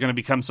suggesting that they're going to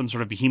become some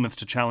sort of behemoth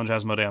to challenge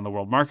Asmodee on the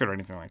world market or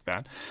anything like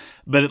that.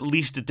 But at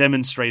least it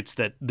demonstrates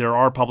that there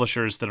are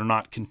publishers that are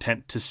not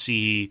content to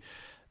see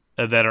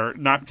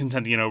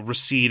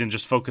recede and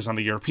just focus on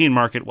the European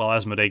market while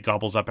Asmodee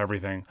gobbles up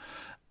everything,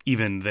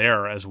 even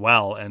there as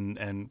well,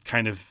 and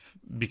kind of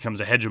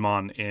becomes a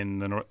hegemon in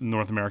the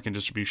North American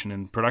distribution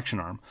and production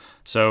arm.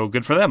 So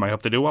good for them. I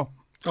hope they do well.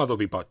 Oh, they'll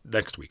be bought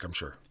next week, I'm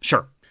sure.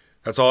 Sure.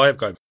 That's all I've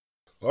got.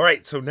 All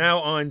right, so now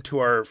on to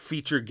our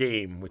feature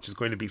game, which is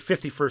going to be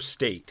 51st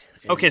State.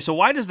 Okay, so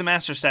why does the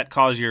master set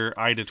cause your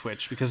eye to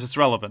twitch? Because it's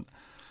relevant.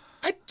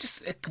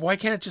 Why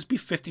can't it just be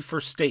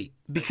 51st State?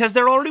 Because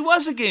there already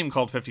was a game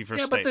called 51st State.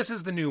 Yeah, but this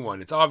is the new one.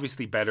 It's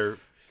obviously better.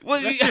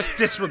 Well, let's just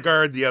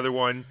disregard the other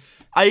one.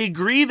 I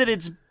agree that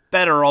it's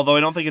better, although I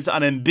don't think it's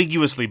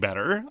unambiguously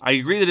better. I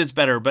agree that it's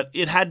better, but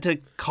it had to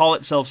call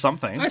itself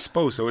something. I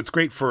suppose so. It's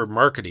great for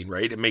marketing,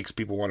 right? It makes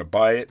people want to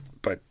buy it,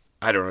 but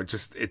I don't know.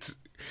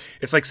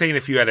 It's like saying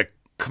if you had a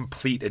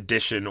complete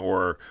edition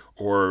or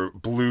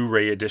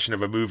Blu-ray edition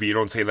of a movie, you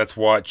don't say let's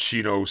watch,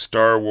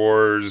 Star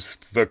Wars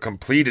the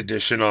complete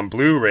edition on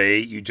Blu-ray.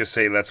 You just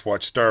say let's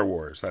watch Star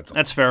Wars. That's all.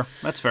 That's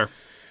fair.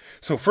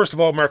 So first of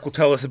all, Mark will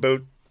tell us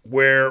about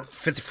where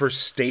 51st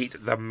State,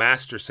 the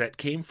master set,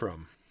 came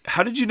from.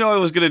 How did you know I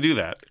was going to do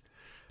that?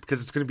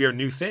 Because it's going to be our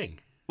new thing.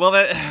 Well,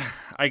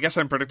 I guess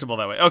I'm predictable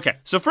that way. Okay,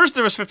 so first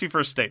there was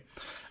 51st State.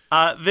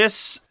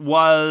 This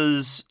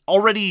was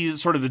already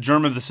sort of the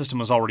germ of the system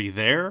was already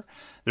there.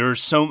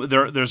 There's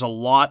a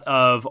lot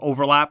of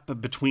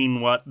overlap between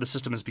what the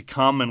system has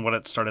become and what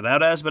it started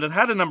out as, but it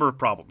had a number of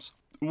problems.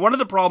 One of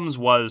the problems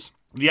was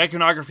the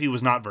iconography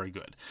was not very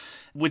good,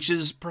 which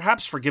is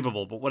perhaps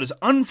forgivable, but what is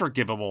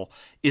unforgivable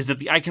is that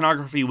the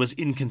iconography was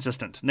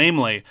inconsistent.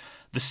 Namely,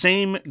 the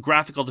same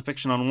graphical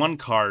depiction on one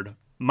card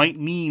might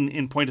mean,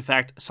 in point of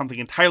fact, something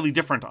entirely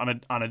different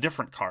on a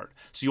different card.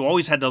 So you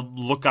always had to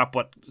look up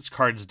what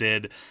cards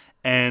did.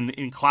 And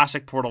in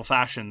classic Portal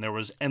fashion, there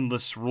was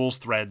endless rules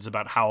threads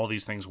about how all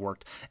these things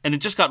worked. And it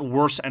just got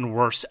worse and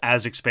worse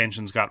as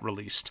expansions got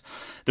released.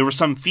 There were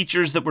some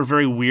features that were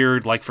very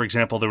weird. Like, for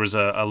example, there was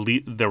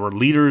there were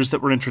leaders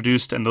that were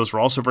introduced, and those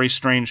were also very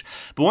strange.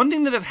 But one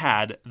thing that it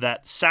had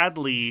that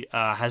sadly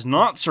has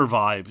not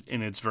survived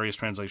in its various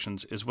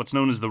translations is what's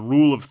known as the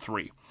Rule of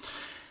Three.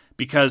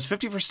 Because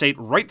 51st State,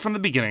 right from the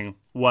beginning,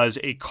 was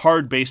a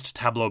card-based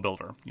tableau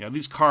builder. You have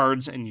these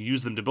cards, and you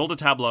use them to build a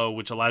tableau,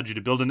 which allowed you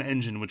to build an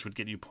engine which would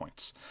get you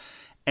points.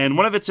 And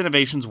one of its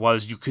innovations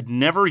was you could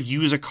never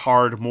use a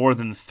card more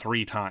than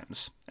 3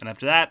 times. And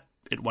after that,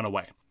 it went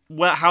away.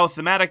 Well, how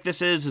thematic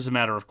this is a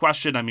matter of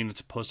question. I mean, it's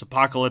a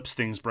post-apocalypse,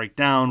 things break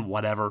down,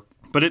 whatever.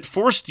 But it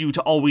forced you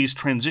to always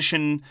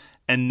transition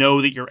and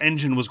know that your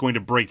engine was going to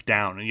break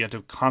down, and you had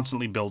to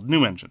constantly build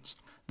new engines.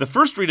 The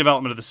first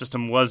redevelopment of the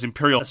system was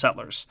Imperial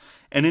Settlers.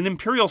 And in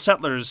Imperial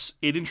Settlers,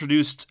 it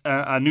introduced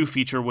a new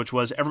feature, which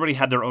was everybody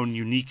had their own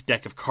unique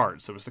deck of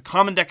cards. There was the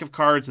common deck of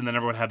cards, and then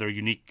everyone had their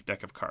unique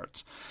deck of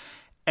cards.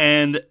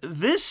 And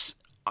this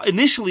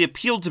initially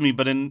appealed to me,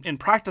 but in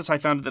practice I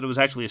found that it was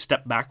actually a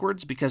step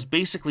backwards, because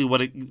basically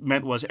what it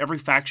meant was every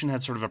faction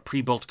had sort of a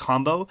pre-built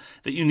combo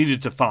that you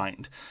needed to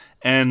find.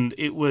 And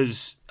it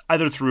was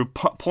either through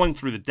pulling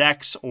through the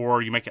decks,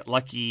 or you might get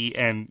lucky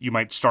and you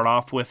might start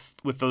off with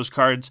those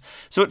cards.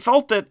 So it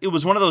felt that it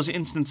was one of those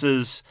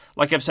instances,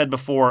 like I've said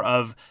before,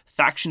 of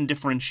faction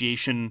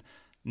differentiation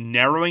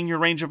narrowing your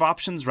range of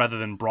options rather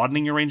than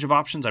broadening your range of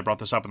options. I brought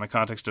this up in the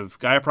context of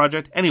Gaia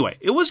Project. Anyway,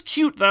 it was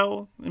cute,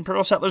 though.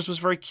 Imperial Settlers was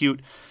very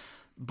cute.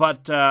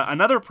 But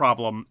another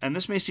problem, and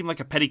this may seem like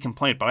a petty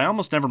complaint, but I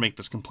almost never make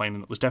this complaint,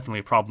 and it was definitely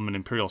a problem in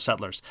Imperial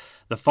Settlers.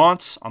 The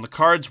fonts on the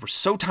cards were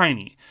so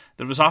tiny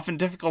that it was often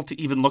difficult to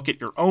even look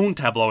at your own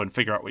tableau and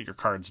figure out what your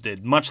cards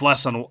did, much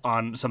less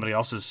on somebody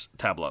else's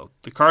tableau.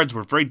 The cards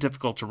were very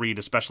difficult to read,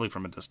 especially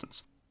from a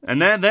distance. And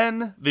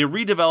then they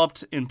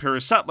redeveloped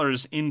Imperial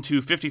Settlers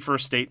into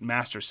 51st State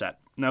Master Set.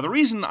 Now, the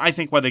reason I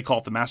think why they call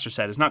it the Master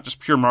Set is not just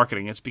pure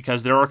marketing. It's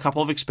because there are a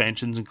couple of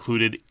expansions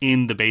included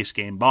in the base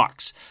game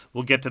box.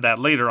 We'll get to that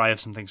later. I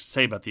have some things to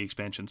say about the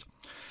expansions.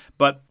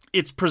 But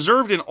it's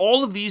preserved in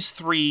all of these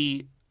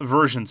 3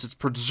 versions. It's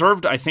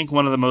preserved, I think,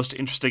 one of the most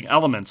interesting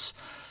elements,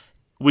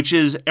 which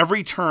is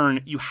every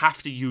turn you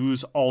have to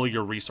use all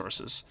your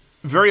resources.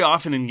 Very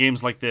often in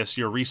games like this,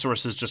 your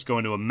resources just go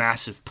into a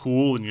massive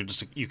pool, and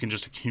you can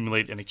just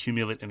accumulate and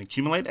accumulate and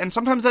accumulate. And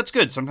sometimes that's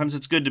good. Sometimes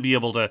it's good to be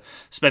able to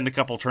spend a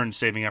couple turns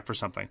saving up for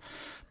something.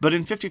 But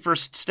in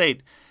 51st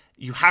State,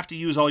 you have to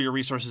use all your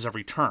resources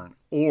every turn,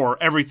 or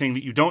everything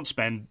that you don't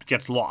spend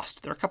gets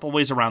lost. There are a couple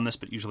ways around this,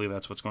 but usually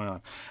that's what's going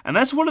on. And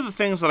that's one of the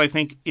things that I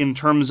think, in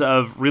terms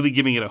of really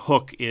giving it a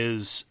hook,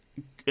 is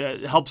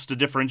helps to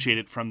differentiate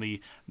it from the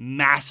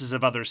masses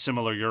of other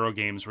similar Euro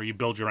games where you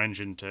build your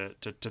engine to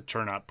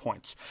turn out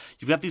points.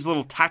 You've got these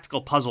little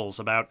tactical puzzles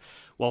about,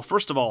 well,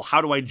 first of all, how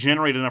do I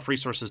generate enough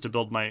resources to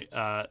build my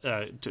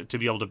to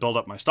be able to build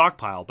up my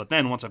stockpile? But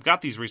then once I've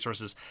got these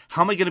resources,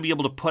 how am I going to be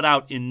able to put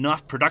out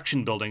enough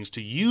production buildings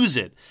to use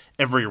it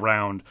every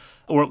round,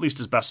 or at least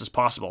as best as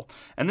possible?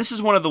 And this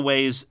is one of the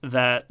ways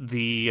that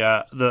the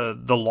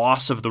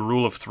loss of the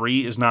Rule of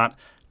Three is not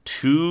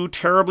too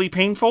terribly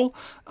painful,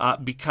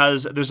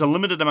 because there's a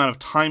limited amount of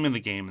time in the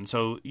game, and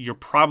so you're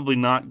probably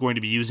not going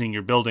to be using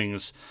your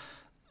buildings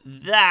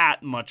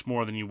that much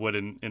more than you would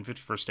in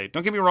 51st State.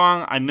 Don't get me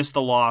wrong, I miss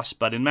the loss,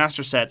 but in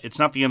Master Set, it's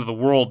not the end of the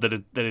world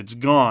that it's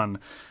gone,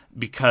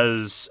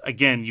 because,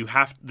 again, you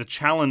have the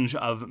challenge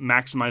of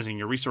maximizing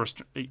your resource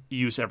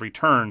use every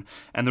turn,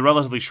 and the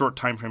relatively short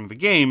time frame of the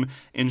game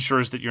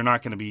ensures that you're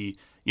not going to be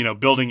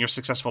building your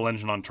successful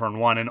engine on turn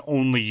 1 and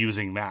only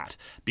using that,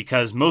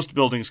 because most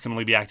buildings can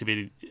only be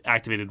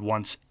activated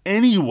once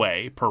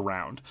anyway per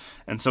round.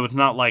 And so it's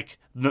not like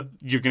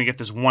you're going to get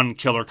this one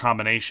killer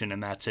combination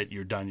and that's it,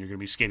 you're done, you're going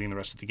to be skating the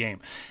rest of the game.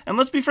 And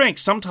let's be frank,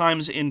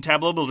 sometimes in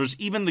tableau builders,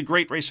 even the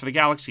Great Race for the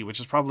Galaxy, which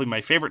is probably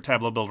my favorite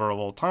tableau builder of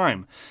all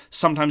time,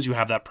 sometimes you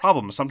have that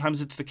problem.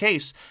 Sometimes it's the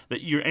case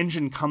that your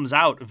engine comes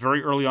out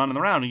very early on in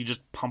the round and you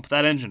just pump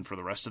that engine for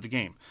the rest of the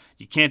game.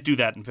 You can't do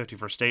that in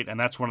 51st State, and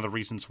that's one of the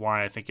reasons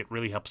why I think it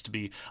really helps to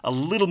be a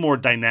little more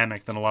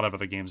dynamic than a lot of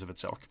other games of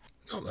its ilk.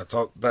 Oh, that's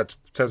all. That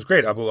sounds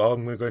great. I'm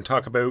going to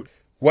talk about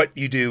what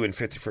you do in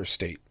 51st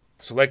State.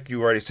 So like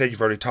you already said, you've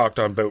already talked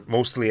on about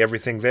mostly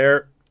everything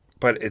there,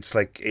 but it's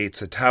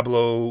a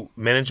tableau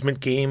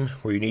management game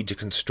where you need to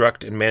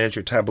construct and manage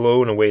your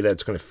tableau in a way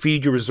that's going to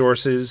feed your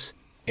resources,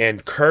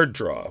 and card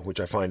draw,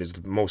 which I find is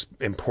the most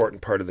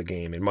important part of the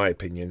game, in my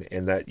opinion,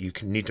 and that you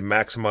need to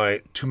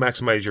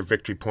maximize your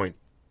victory point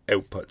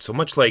output. So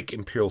much like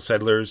Imperial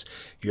Settlers,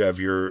 you have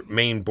your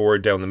main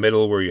board down the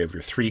middle where you have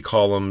your 3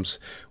 columns,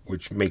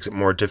 which makes it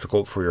more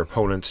difficult for your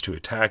opponents to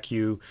attack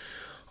you.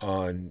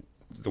 On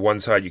the one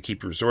side, you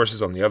keep your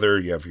resources. On the other,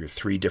 you have your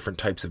 3 different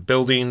types of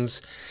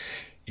buildings.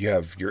 You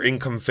have your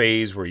income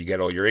phase where you get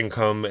all your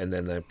income, and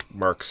then like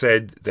Mark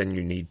said, then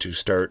you need to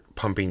start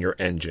pumping your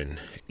engine.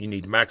 You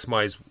need to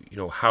maximize,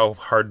 how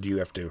hard do you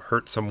have to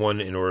hurt someone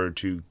in order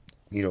to,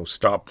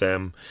 stop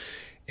them,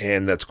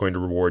 and that's going to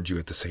reward you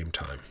at the same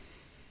time.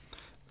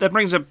 That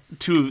brings up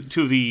two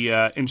of the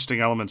interesting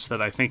elements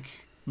that I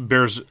think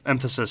bears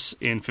emphasis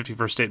in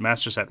 51st State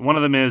Master Set. One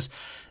of them is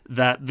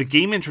that the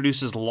game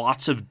introduces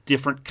lots of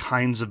different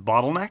kinds of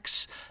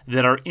bottlenecks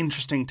that are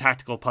interesting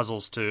tactical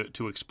puzzles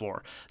to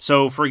explore.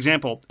 So, for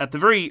example, at the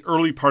very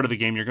early part of the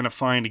game, you're going to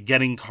find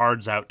getting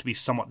cards out to be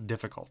somewhat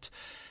difficult.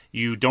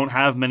 You don't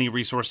have many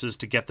resources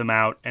to get them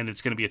out, and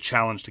it's going to be a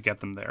challenge to get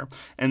them there.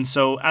 And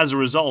so, as a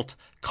result,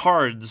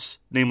 cards,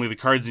 namely the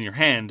cards in your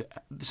hand,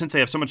 since they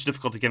have so much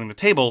difficulty getting to the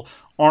table,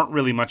 aren't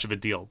really much of a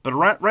deal. But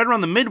right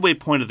around the midway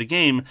point of the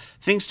game,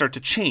 things start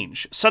to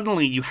change.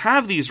 Suddenly, you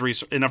have these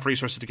enough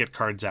resources to get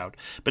cards out,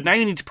 but now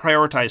you need to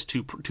prioritize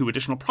two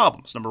additional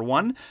problems. Number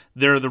one,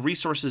 there are the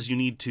resources you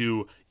need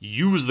to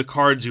use the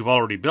cards you've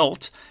already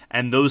built,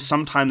 and those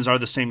sometimes are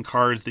the same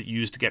cards that you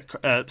use to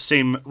get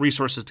same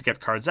resources to get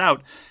cards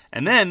out.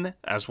 And then,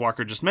 as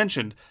Walker just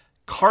mentioned,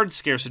 card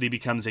scarcity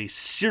becomes a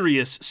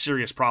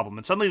serious problem.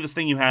 And suddenly this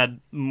thing you had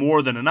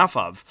more than enough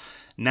of,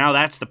 now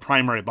that's the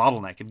primary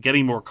bottleneck, and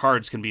getting more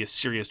cards can be a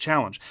serious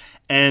challenge.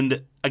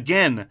 And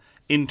again,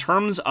 in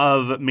terms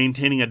of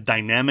maintaining a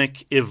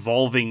dynamic,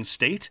 evolving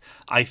state,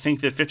 I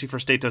think that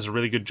 51st State does a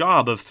really good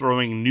job of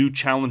throwing new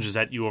challenges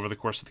at you over the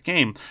course of the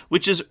game,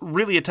 which is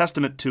really a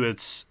testament to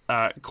its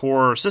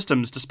core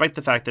systems, despite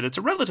the fact that it's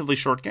a relatively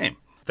short game.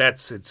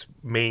 That's its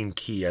main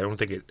key. I don't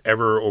think it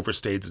ever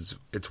overstays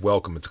its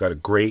welcome. It's got a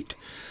great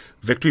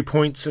victory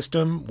point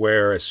system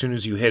where as soon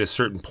as you hit a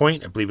certain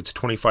point, I believe it's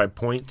 25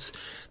 points,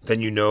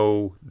 then you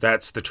know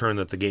that's the turn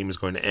that the game is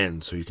going to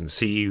end. So you can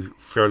see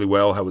fairly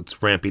well how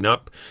it's ramping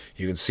up.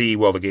 You can see,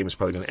 well, the game is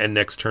probably going to end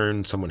next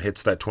turn. Someone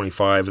hits that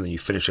 25 and then you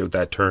finish out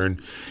that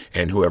turn,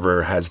 and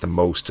whoever has the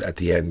most at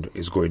the end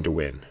is going to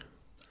win.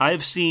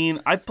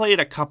 I've played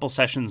a couple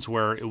sessions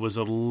where it was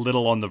a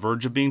little on the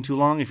verge of being too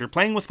long. If you're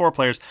playing with 4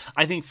 players,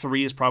 I think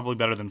 3 is probably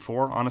better than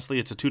 4. Honestly,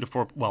 it's a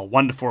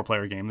 1 to 4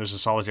 player game. There's a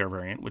solitaire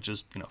variant, which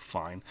is,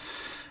 fine.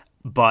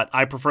 But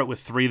I prefer it with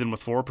 3 than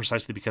with 4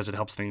 precisely because it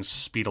helps things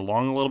speed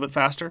along a little bit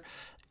faster.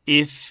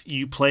 If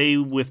you play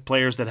with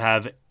players that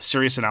have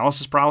serious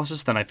analysis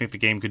paralysis, then I think the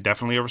game could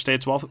definitely overstay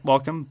its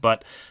welcome.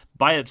 But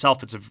by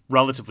itself, it's a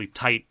relatively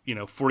tight,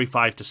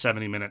 45 to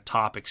 70 minute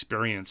top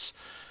experience,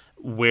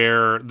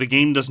 where the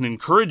game doesn't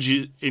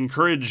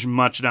encourage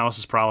much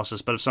analysis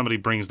paralysis, but if somebody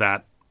brings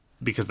that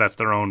because that's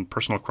their own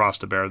personal cross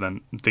to bear,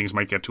 then things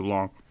might get too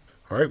long.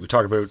 All right, we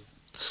talked about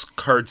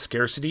card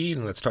scarcity,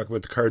 and let's talk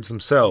about the cards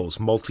themselves,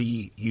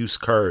 multi-use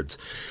cards.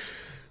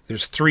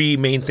 There's 3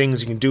 main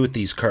things you can do with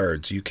these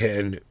cards. You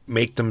can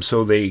make them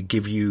so they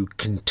give you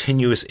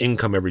continuous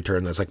income every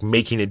turn. That's like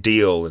making a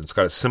deal, and it's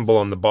got a symbol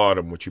on the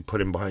bottom, which you put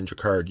in behind your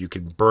card. You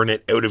can burn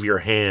it out of your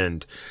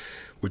hand,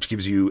 which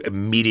gives you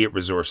immediate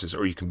resources,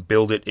 or you can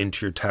build it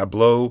into your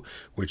tableau,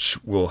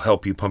 which will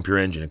help you pump your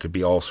engine. It could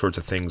be all sorts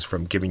of things,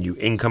 from giving you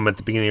income at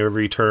the beginning of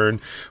every turn,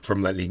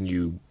 from letting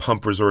you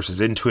pump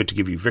resources into it to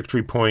give you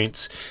victory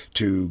points,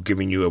 to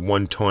giving you a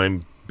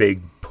one-time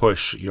big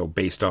push,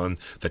 based on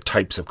the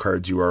types of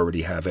cards you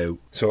already have out.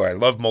 So I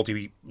love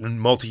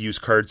multi-use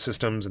card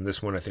systems, and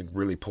this one I think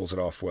really pulls it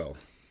off well.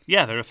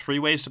 Yeah, there are 3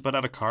 ways to put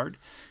out a card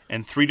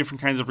and 3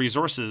 different kinds of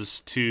resources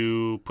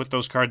to put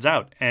those cards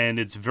out. And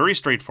it's very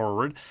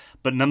straightforward,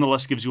 but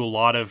nonetheless gives you a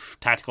lot of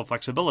tactical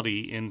flexibility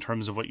in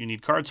terms of what you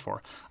need cards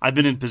for. I've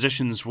been in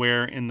positions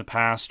where in the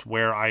past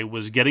where I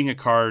was getting a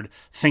card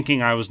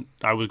thinking I was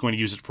going to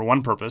use it for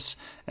one purpose,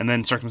 and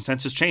then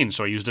circumstances changed,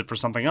 so I used it for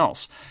something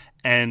else.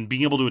 And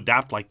being able to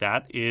adapt like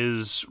that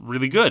is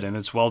really good, and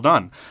it's well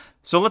done.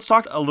 So let's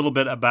talk a little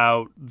bit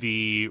about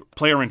the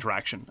player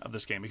interaction of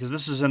this game, because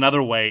this is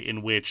another way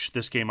in which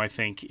this game, I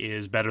think,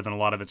 is better than a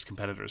lot of its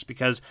competitors,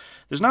 because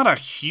there's not a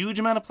huge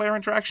amount of player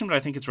interaction, but I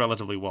think it's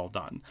relatively well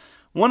done.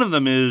 One of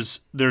them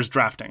is there's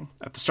drafting.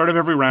 At the start of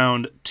every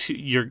round,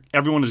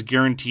 everyone is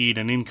guaranteed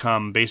an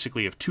income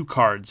basically of 2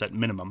 cards at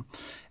minimum,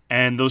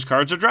 and those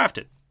cards are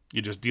drafted.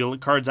 You just deal the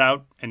cards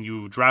out, and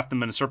you draft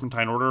them in a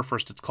serpentine order.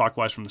 First it's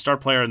clockwise from the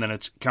start player, and then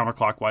it's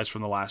counterclockwise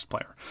from the last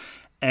player.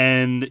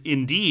 And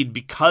indeed,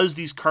 because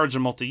these cards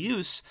are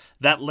multi-use,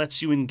 that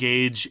lets you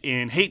engage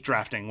in hate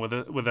drafting with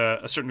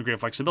a certain degree of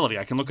flexibility.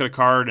 I can look at a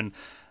card and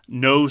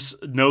know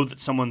that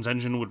someone's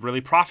engine would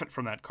really profit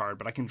from that card,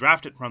 but I can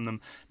draft it from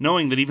them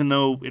knowing that even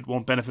though it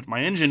won't benefit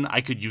my engine, I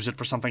could use it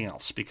for something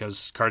else,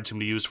 because cards can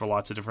be used for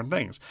lots of different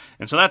things.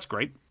 And so that's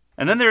great.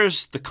 And then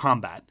there's the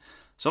combat.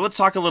 So let's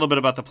talk a little bit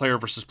about the player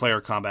versus player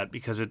combat,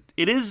 because I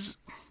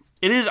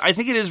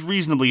think it is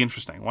reasonably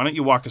interesting. Why don't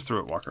you walk us through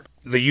it, Walker?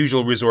 The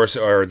usual resource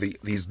are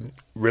these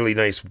really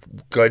nice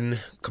gun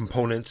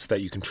components that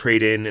you can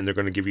trade in, and they're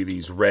going to give you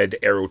these red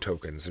arrow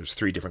tokens. There's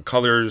 3 different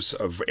colors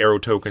of arrow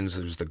tokens.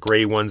 There's the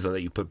gray ones that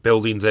let you put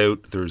buildings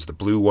out. There's the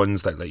blue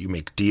ones that let you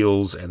make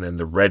deals, and then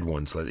the red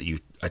ones that let you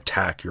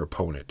attack your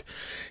opponent.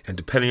 And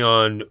depending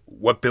on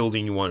what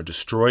building you want to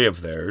destroy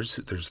of theirs,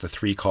 there's the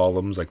 3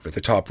 columns. Like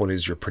the top one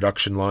is your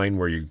production line,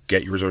 where you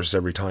get your resources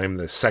every time.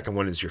 The second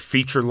one is your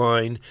feature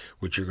line,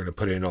 which you're going to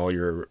put in all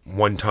your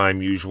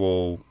one-time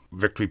usual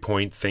victory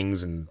point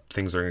things and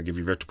things that are going to give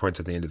you victory points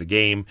at the end of the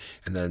game.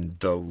 And then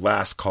the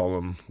last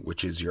column,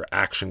 which is your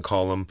action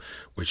column,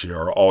 which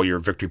are all your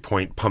victory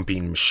point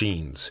pumping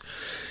machines.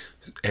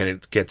 And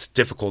it gets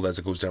difficult as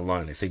it goes down the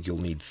line. I think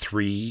you'll need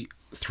three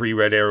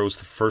red arrows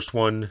the first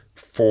one,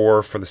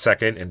 4 for the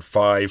second, and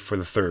 5 for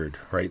the third,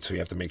 right? So you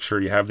have to make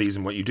sure you have these.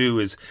 And what you do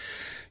is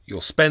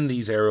you'll spend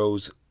these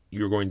arrows.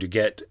 You're going to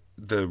get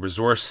the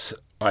resource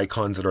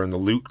icons that are in the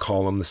loot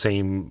column, the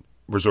same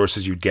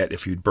resources you'd get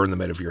if you'd burn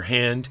them out of your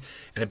hand,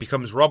 and it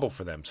becomes rubble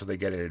for them. So they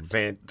get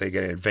an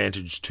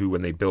advantage to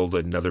when they build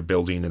another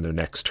building in their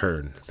next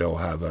turn. They'll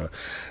have a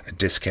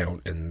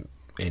discount and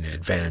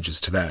advantages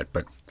to that.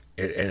 But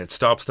it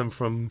stops them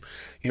from,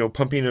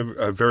 pumping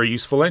a very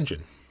useful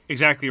engine.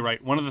 Exactly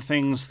right. One of the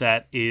things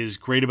that is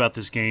great about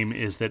this game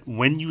is that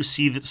when you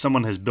see that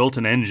someone has built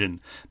an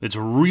engine that's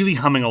really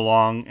humming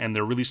along and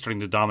they're really starting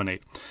to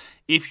dominate,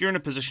 if you're in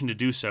a position to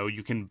do so,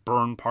 you can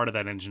burn part of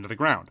that engine to the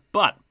ground.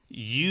 But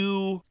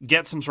you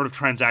get some sort of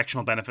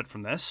transactional benefit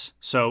from this.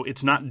 So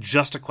it's not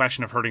just a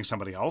question of hurting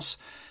somebody else.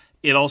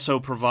 It also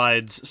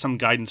provides some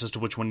guidance as to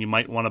which one you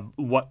might want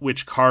to,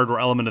 which card or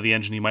element of the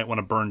engine you might want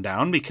to burn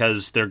down,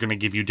 because they're going to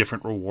give you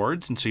different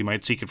rewards, and so you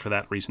might seek it for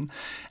that reason.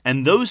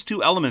 And those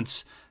 2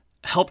 elements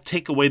help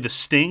take away the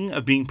sting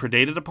of being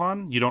predated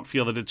upon. You don't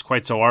feel that it's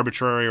quite so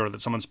arbitrary or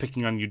that someone's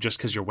picking on you just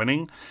because you're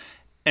winning.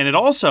 And it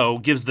also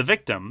gives the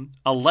victim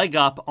a leg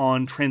up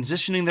on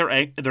transitioning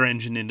their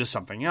engine into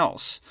something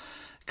else.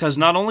 Because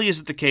not only is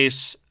it the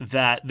case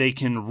that they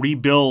can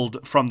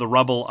rebuild from the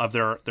rubble of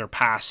their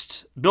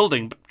past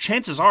building, but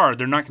chances are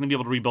they're not going to be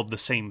able to rebuild the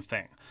same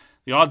thing.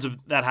 The odds of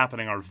that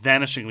happening are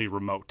vanishingly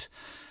remote.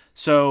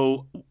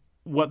 So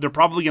they're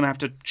probably going to have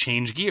to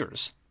change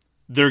gears.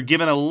 They're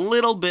given a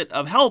little bit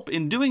of help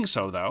in doing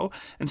so, though.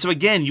 And so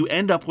again, you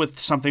end up with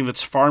something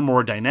that's far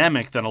more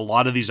dynamic than a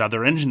lot of these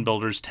other engine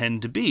builders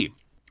tend to be.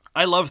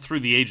 I love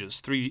Through the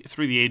Ages. Through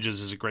the Ages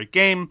is a great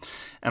game,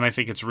 and I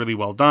think it's really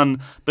well done.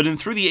 But in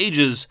Through the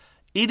Ages,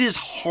 it is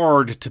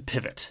hard to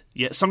pivot.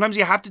 Yeah, sometimes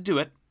you have to do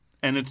it,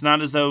 and it's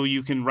not as though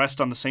you can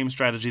rest on the same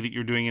strategy that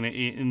you're doing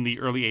in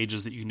the early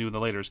ages that you can do in the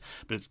laters.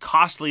 But it's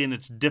costly, and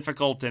it's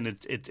difficult, and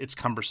it's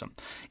cumbersome.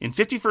 In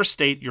 51st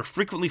State, you're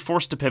frequently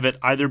forced to pivot,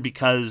 either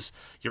because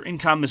your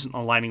income isn't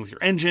aligning with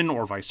your engine,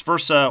 or vice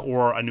versa,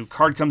 or a new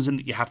card comes in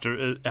that you have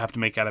to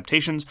make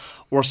adaptations,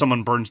 or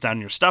someone burns down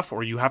your stuff,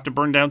 or you have to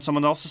burn down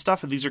someone else's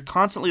stuff. And these are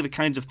constantly the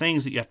kinds of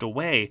things that you have to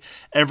weigh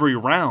every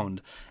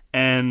round.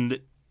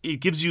 And it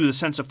gives you the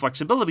sense of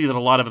flexibility that a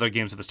lot of other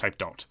games of this type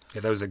don't.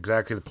 Yeah, that was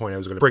exactly the point I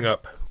was going to bring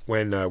up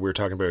when we were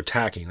talking about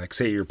attacking. Like,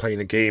 say you're playing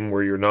a game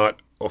where you're not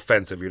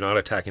offensive, you're not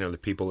attacking other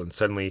people, and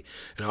suddenly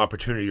an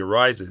opportunity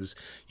arises,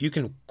 you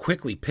can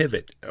quickly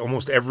pivot.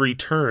 Almost every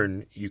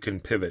turn you can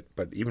pivot.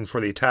 But even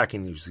for the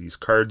attacking, there's these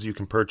cards you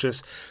can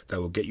purchase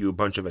that will get you a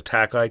bunch of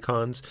attack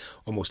icons.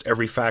 Almost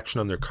every faction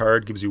on their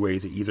card gives you a way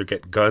to either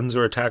get guns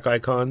or attack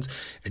icons,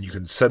 and you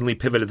can suddenly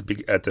pivot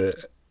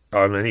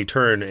on any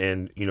turn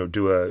and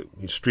do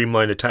a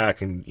streamlined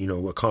attack and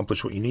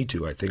accomplish what you need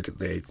to. I think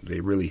they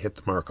really hit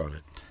the mark on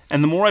it.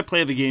 And the more I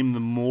play the game, the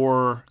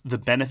more the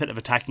benefit of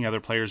attacking other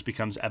players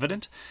becomes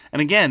evident.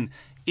 And again,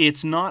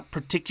 it's not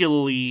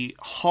particularly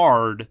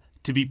hard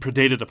to be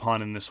predated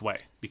upon in this way,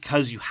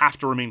 because you have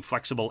to remain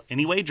flexible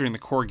anyway during the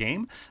core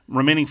game.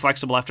 Remaining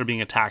flexible after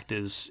being attacked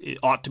it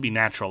ought to be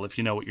natural if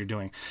you know what you're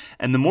doing.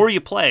 And the more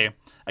you play,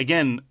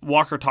 again,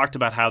 Walker talked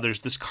about how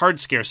there's this card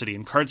scarcity,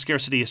 and card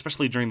scarcity,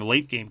 especially during the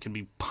late game, can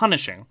be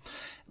punishing.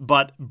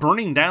 But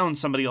burning down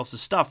somebody else's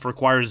stuff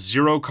requires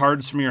 0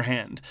 cards from your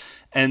hand.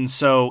 And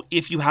so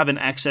if you have an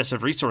excess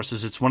of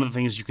resources, it's one of the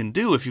things you can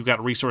do if you've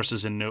got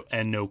resources and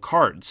no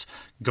cards.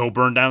 Go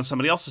burn down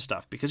somebody else's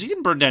stuff, because you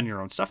can burn down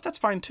your own stuff. That's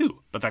fine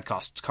too, but that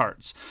costs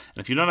cards.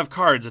 And if you don't have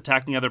cards,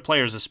 attacking other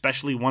players,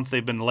 especially once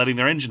they've been letting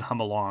their engine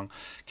hum along,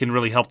 can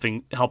really help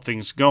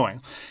things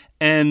going.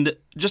 And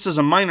just as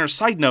a minor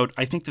side note,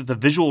 I think that the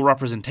visual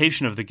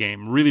representation of the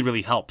game really,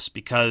 really helps,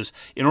 because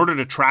in order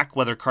to track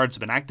whether cards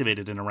have been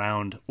activated in a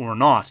round or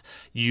not,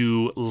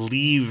 you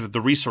leave the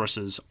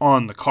resources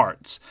on the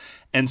cards.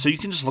 And so you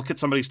can just look at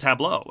somebody's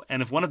tableau,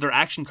 and if one of their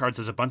action cards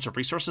has a bunch of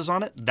resources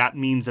on it, that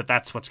means that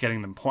that's what's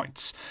getting them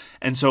points.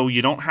 And so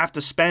you don't have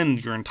to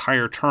spend your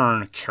entire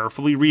turn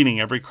carefully reading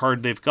every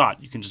card they've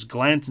got. You can just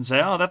glance and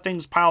say, oh, that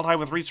thing's piled high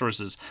with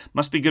resources.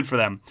 Must be good for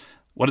them.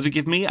 What does it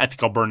give me? I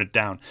think I'll burn it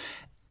down.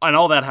 And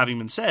all that having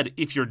been said,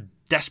 if you're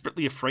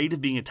desperately afraid of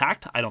being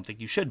attacked, I don't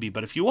think you should be.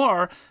 But if you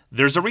are,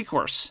 there's a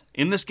recourse.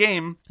 In this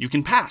game, you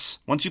can pass.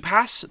 Once you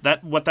pass,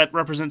 what that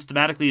represents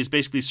thematically is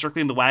basically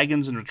circling the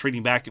wagons and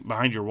retreating back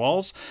behind your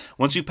walls.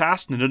 Once you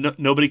pass,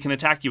 nobody can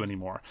attack you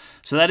anymore.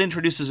 So that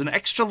introduces an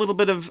extra little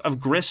bit of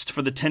grist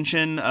for the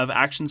tension of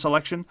action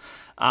selection.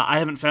 I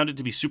haven't found it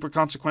to be super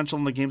consequential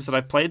in the games that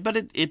I've played, but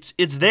it's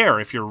there.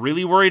 If you're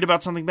really worried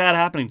about something bad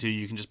happening to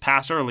you, you can just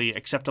pass early,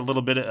 accept a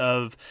little bit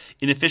of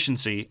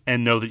inefficiency,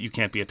 and know that you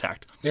can't be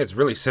attacked. Yeah, it's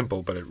really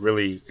simple, but it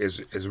really is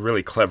a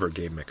really clever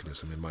game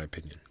mechanism, in my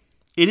opinion.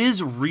 It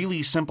is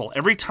really simple.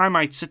 Every time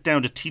I sit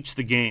down to teach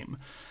the game,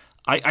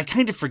 I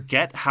kind of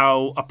forget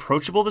how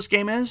approachable this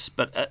game is,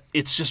 but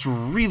it's just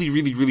really,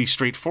 really, really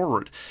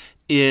straightforward.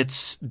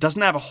 It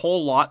doesn't have a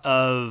whole lot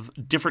of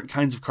different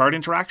kinds of card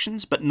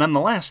interactions, but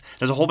nonetheless,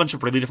 there's a whole bunch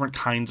of really different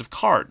kinds of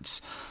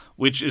cards,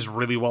 which is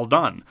really well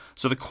done.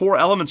 So the core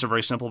elements are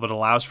very simple, but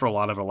allows for a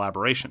lot of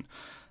elaboration.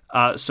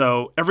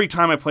 So every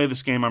time I play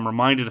this game, I'm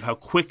reminded of how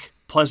quick,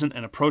 pleasant,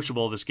 and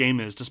approachable this game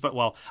is. Despite,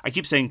 well, I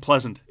keep saying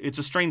pleasant. It's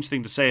a strange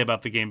thing to say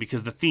about the game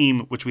because the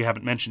theme, which we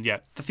haven't mentioned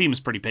yet, the theme is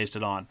pretty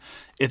pasted on.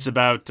 It's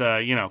about,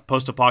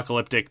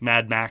 post-apocalyptic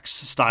Mad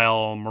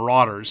Max-style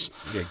marauders.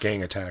 Yeah,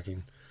 gang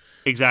attacking.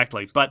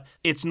 Exactly, but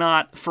it's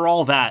not, for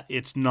all that,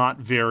 it's not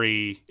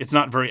very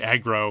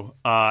aggro,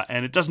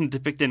 and it doesn't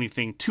depict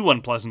anything too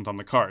unpleasant on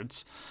the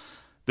cards.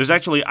 There's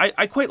actually,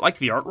 I quite like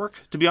the artwork,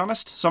 to be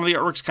honest. Some of the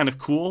artwork's kind of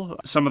cool.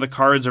 Some of the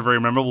cards are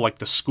very memorable, like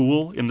the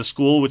school. In the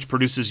school, which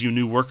produces you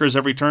new workers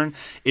every turn,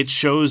 it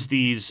shows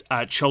these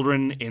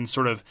children in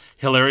sort of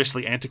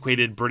hilariously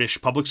antiquated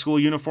British public school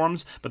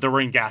uniforms, but they're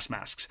wearing gas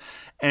masks.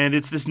 And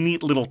it's this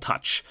neat little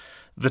touch.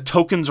 The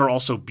tokens are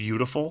also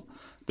beautiful.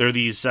 They're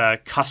these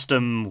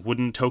custom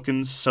wooden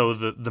tokens, so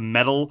the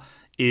metal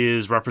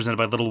is represented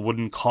by little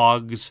wooden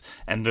cogs,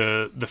 and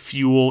the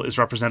fuel is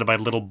represented by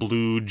little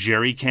blue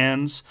jerry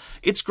cans.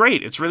 It's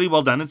great. It's really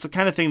well done. It's the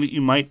kind of thing that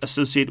you might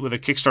associate with a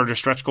Kickstarter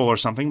stretch goal or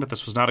something, but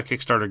this was not a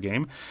Kickstarter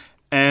game.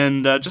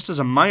 And just as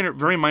a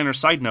very minor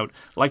side note,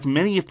 like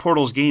many of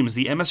Portal's games,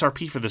 the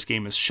MSRP for this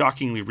game is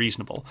shockingly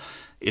reasonable.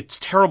 It's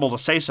terrible to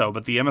say so,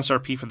 but the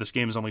MSRP for this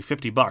game is only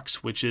 $50,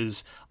 which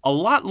is a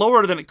lot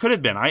lower than it could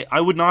have been.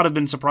 I would not have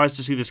been surprised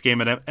to see this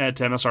game at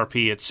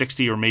MSRP at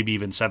 $60 or maybe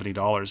even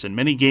 $70. And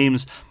many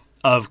games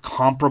of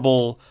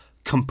comparable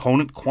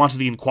component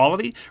quantity and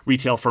quality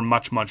retail for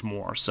much, much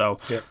more. So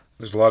yeah,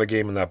 there's a lot of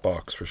game in that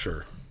box for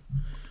sure.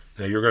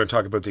 Now, you're going to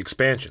talk about the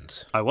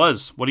expansions. I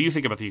was. What do you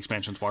think about the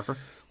expansions, Walker?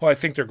 Well, I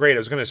think they're great. I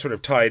was going to sort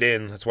of tie it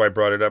in. That's why I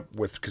brought it up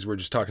because we're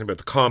just talking about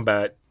the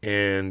combat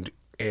and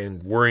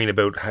worrying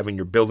about having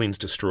your buildings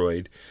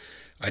destroyed.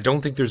 I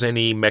don't think there's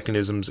any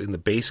mechanisms in the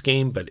base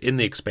game, but in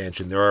the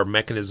expansion, there are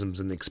mechanisms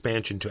in the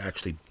expansion to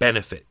actually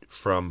benefit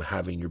from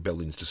having your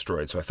buildings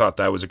destroyed. So I thought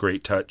that was a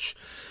great touch.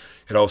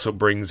 It also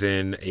brings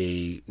in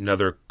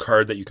another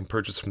card that you can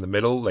purchase from the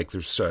middle. Like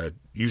there's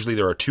usually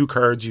there are 2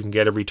 cards you can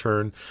get every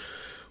turn.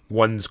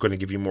 One's going to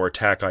give you more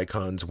attack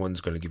icons. One's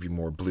going to give you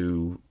more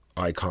blue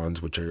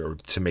icons, which are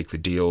to make the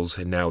deals.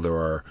 And now there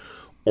are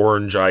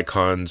orange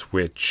icons,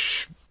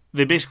 which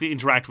they basically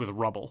interact with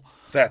rubble.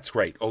 That's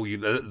right. Oh,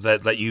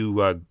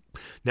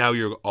 now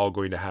you're all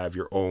going to have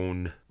your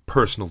own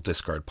personal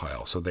discard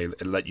pile. So they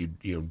let you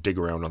dig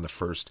around on the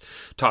first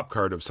top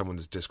card of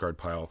someone's discard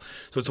pile.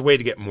 So it's a way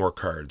to get more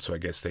cards. So I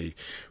guess they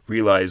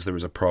realized there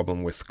was a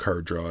problem with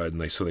card draw,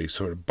 and they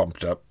sort of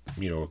bumped up,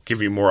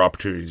 give you more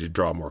opportunity to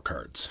draw more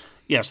cards.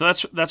 Yeah, so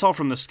that's all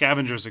from the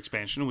Scavengers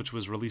expansion, which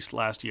was released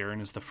last year and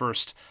is the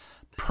first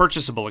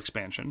purchasable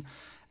expansion.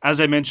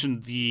 As I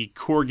mentioned, the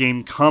core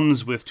game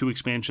comes with 2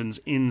 expansions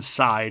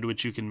inside,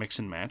 which you can mix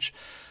and match.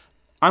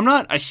 I'm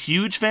not a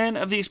huge fan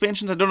of the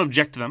expansions. I don't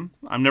object to them.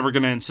 I'm never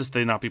going to insist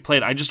they not be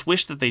played. I just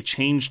wish that they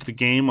changed the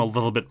game a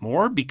little bit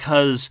more,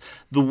 because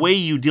the way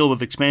you deal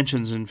with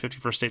expansions in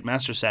 51st State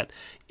Master Set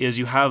is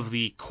you have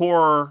the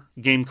core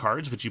game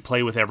cards, which you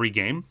play with every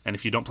game. And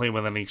if you don't play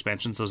with any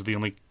expansions, those are the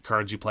only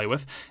cards you play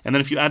with. And then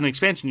if you add an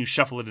expansion, you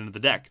shuffle it into the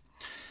deck.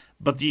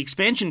 But the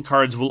expansion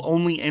cards will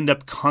only end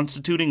up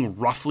constituting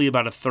roughly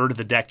about a third of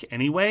the deck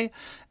anyway,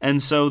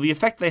 and so the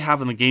effect they have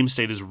on the game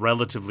state is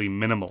relatively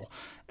minimal.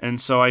 And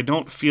so I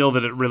don't feel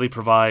that it really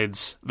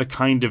provides the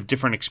kind of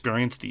different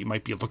experience that you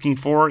might be looking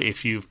for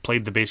if you've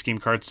played the base game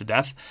cards to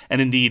death.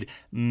 And indeed,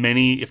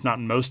 many, if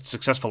not most,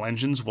 successful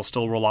engines will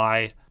still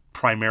rely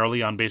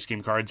primarily on base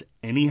game cards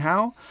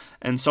anyhow,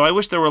 and so I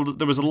wish there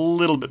was a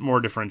little bit more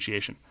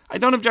differentiation. I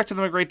don't object to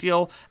them a great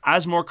deal.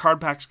 As more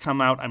card packs come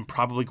out, I'm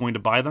probably going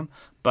to buy them,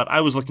 but I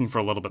was looking for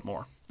a little bit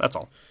more. That's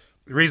all.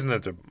 The reason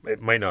that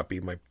it might not be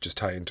might just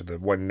tie into the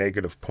one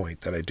negative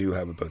point that I do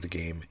have about the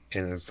game,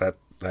 and it's that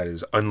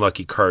is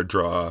unlucky card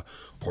draw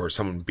or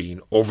someone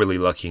being overly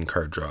lucky in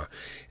card draw.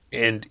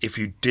 And if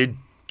you did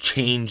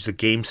change the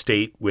game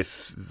state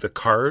with the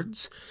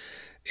cards,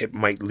 it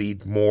might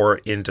lead more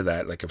into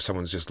that. Like if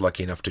someone's just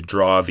lucky enough to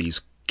draw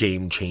these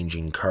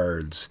game-changing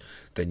cards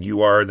than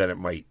you are, then it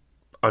might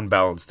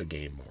unbalance the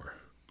game more.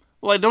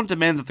 Well, I don't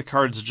demand that the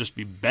cards just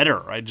be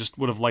better. I just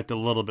would have liked a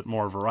little bit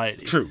more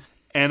variety. True.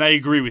 And I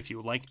agree with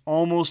you. Like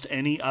almost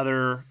any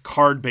other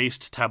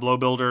card-based tableau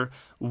builder,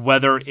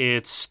 whether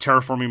it's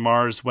Terraforming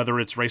Mars, whether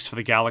it's Race for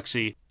the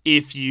Galaxy,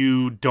 if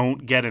you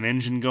don't get an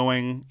engine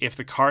going, if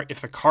the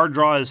card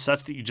draw is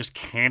such that you just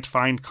can't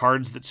find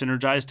cards that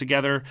synergize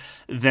together,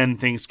 then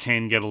things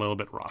can get a little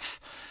bit rough.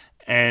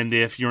 And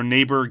if your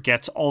neighbor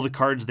gets all the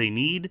cards they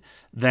need,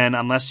 then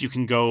unless you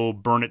can go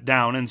burn it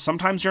down, and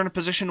sometimes you're in a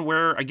position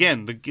where,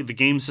 again, the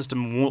game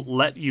system won't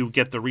let you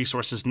get the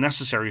resources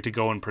necessary to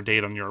go and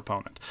predate on your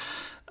opponent,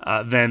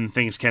 then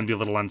things can be a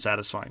little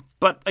unsatisfying.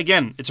 But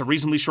again, it's a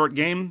reasonably short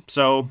game,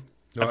 so...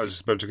 No, I was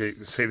just about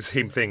to say the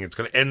same thing. It's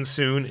going to end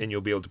soon, and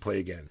you'll be able to play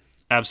again.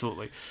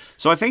 Absolutely.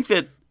 So I think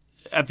that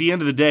at the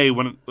end of the day,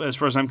 as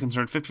far as I'm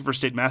concerned, 51st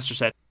State Master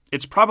Set,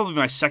 it's probably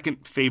my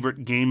second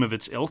favorite game of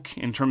its ilk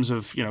in terms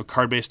of,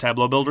 card-based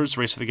tableau builders.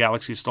 Race for the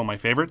Galaxy is still my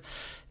favorite.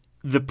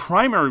 The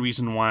primary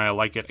reason why I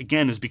like it,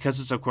 again, is because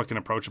it's so quick and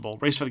approachable.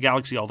 Race for the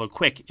Galaxy, although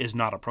quick, is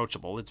not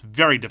approachable. It's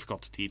very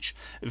difficult to teach,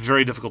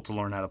 very difficult to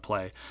learn how to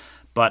play.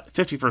 But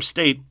 51st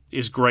State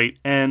is great.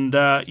 And,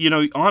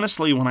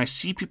 honestly, when I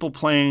see people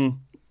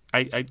playing,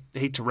 I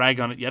hate to rag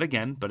on it yet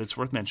again, but it's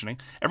worth mentioning.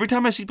 Every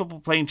time I see people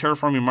playing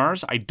Terraforming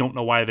Mars, I don't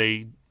know why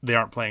they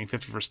aren't playing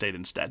 51st State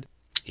instead.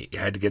 You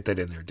had to get that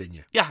in there, didn't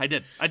you? Yeah, I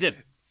did.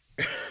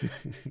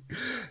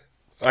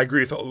 I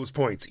agree with all those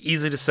points.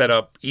 Easy to set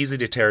up, easy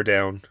to tear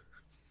down.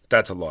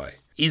 That's a lie.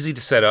 Easy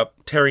to set up,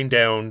 tearing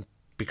down,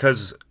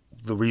 because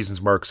the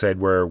reasons Mark said,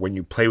 where when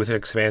you play with an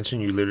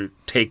expansion, you literally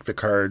take the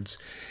cards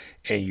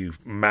and you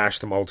mash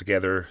them all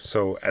together.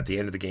 So at the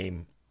end of the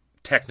game,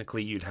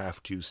 technically you'd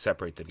have to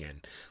separate them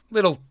again.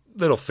 Little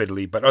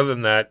fiddly, but other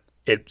than that,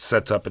 it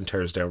sets up and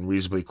tears down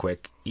reasonably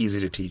quick, easy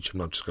to teach. I'm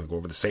not just going to go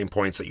over the same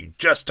points that you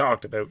just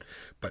talked about,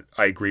 but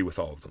I agree with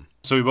all of them.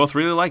 So we both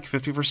really like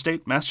 51st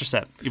State Master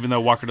Set, even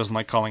though Walker doesn't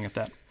like calling it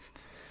that.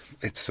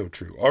 It's so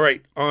true. All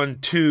right, on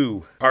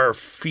to our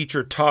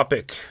feature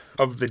topic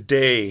of the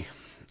day,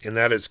 and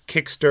that is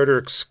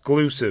Kickstarter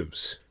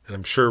exclusives. And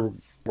I'm sure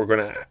we're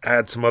going to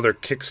add some other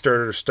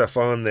Kickstarter stuff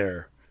on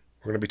there.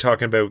 We're going to be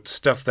talking about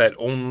stuff that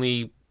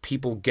only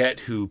people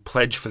get who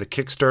pledge for the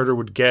Kickstarter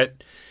would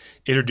get.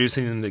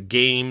 Introducing them to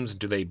games.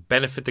 Do they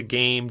benefit the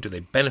game? Do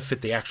they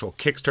benefit the actual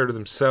Kickstarter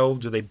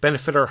themselves? Do they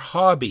benefit our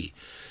hobby?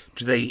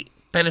 Do they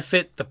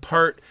benefit the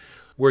part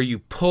where you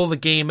pull the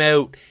game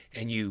out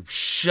and you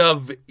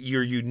shove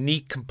your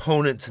unique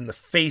components in the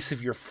face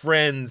of your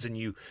friends and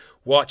you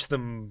watch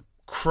them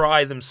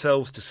cry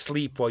themselves to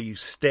sleep while you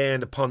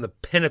stand upon the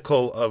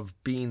pinnacle of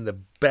being the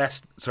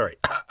best? Sorry.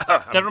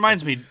 That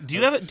reminds me. Do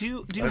you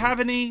have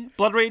any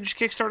Blood Rage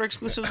Kickstarter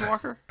exclusives,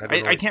 Walker?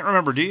 I can't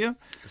remember. Do you?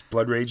 Is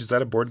Blood Rage, is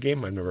that a board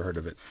game? I've never heard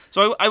of it.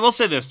 So I will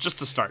say this just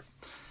to start.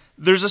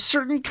 There's a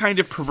certain kind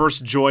of perverse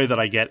joy that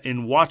I get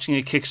in watching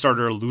a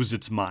Kickstarter lose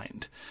its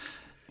mind.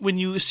 When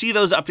you see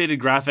those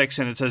updated graphics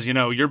and it says,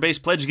 your base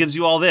pledge gives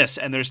you all this,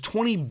 and there's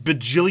 20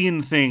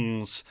 bajillion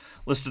things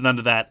listed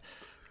under that,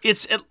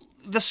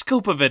 the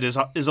scope of it is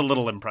a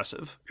little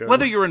impressive,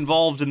 whether you're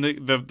involved in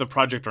the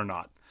project or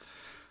not.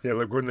 Yeah,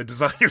 like when the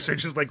designers are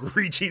just like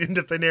reaching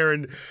into thin air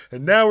and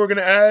now we're going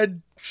to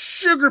add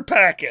sugar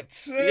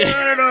packets. I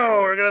don't know.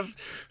 We're going to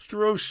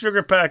throw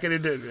sugar packet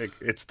into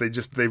it.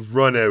 They've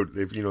run out.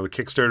 The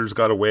Kickstarter's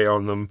got away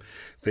on them.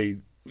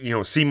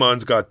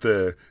 Simon's got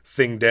the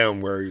thing down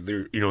where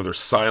they're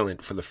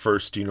silent for the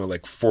first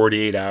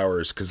 48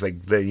 hours because they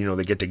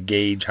get to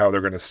gauge how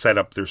they're going to set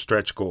up their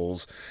stretch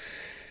goals.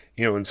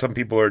 And some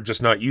people are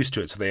just not used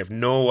to it, so they have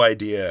no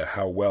idea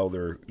how well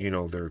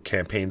their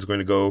campaign's going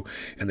to go,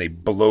 and they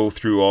blow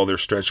through all their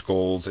stretch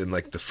goals in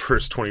like the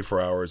first 24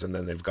 hours, and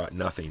then they've got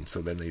nothing.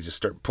 So then they just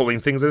start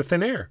pulling things out of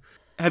thin air.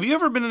 Have you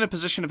ever been in a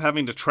position of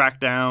having to track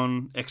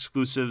down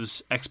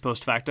exclusives ex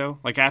post facto?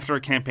 Like after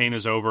a campaign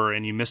is over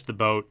and you missed the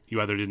boat,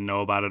 you either didn't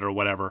know about it or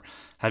whatever.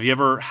 Have you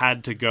ever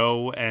had to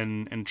go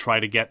and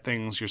try to get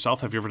things yourself?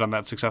 Have you ever done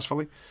that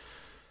successfully?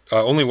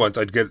 Only once.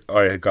 I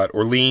got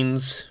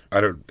Orleans.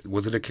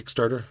 Was it a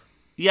Kickstarter?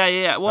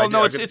 Yeah. Well,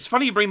 it's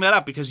funny you bring that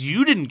up because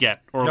you didn't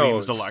get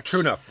Orleans Deluxe. True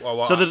enough.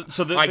 Well,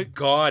 I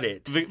got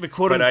it, the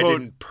quote but unquote, I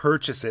didn't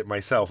purchase it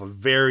myself. A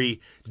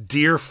very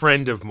dear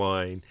friend of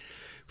mine,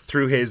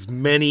 through his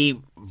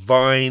many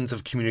vines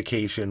of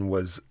communication,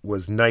 was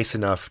nice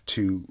enough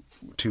to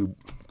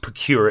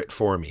procure it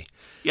for me.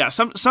 Yeah,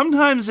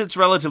 sometimes it's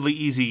relatively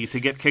easy to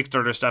get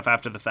Kickstarter stuff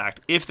after the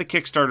fact. If the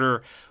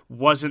Kickstarter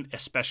wasn't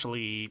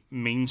especially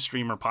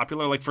mainstream or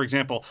popular, like for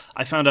example,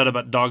 I found out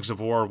about Dogs of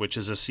War, which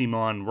is a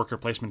CMON worker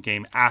placement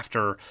game,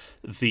 after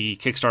the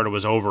Kickstarter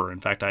was over.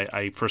 In fact,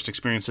 I first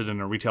experienced it in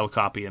a retail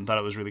copy and thought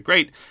it was really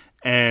great.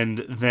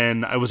 And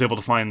then I was able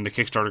to find the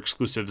Kickstarter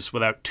exclusives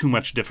without too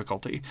much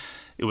difficulty.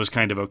 It was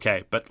kind of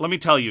okay. But let me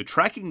tell you,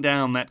 tracking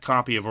down that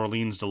copy of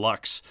Orleans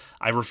Deluxe,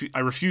 I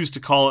refuse to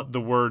call it the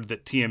word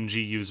that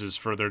TMG uses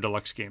for their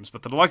deluxe games,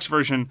 but the deluxe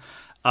version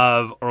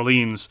of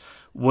Orleans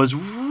was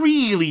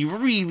really,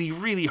 really,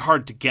 really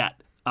hard to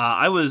get.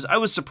 I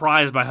was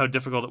surprised by how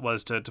difficult it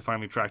was to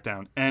finally track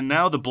down. And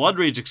now the Blood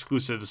Rage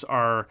exclusives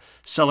are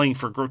selling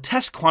for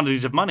grotesque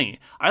quantities of money.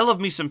 I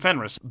love me some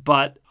Fenris,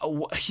 but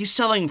he's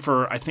selling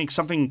for, I think,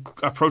 something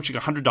approaching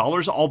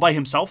 $100 all by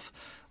himself.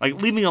 Like,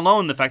 leaving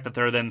alone the fact that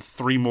there are then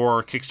 3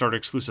 more Kickstarter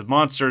exclusive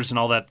monsters and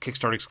all that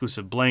Kickstarter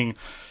exclusive bling.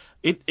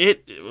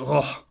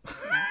 Oh.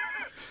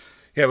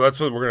 Yeah, well, that's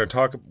what we're going to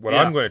talk. What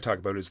I'm going to talk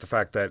about is the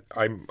fact that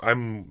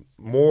I'm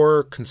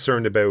more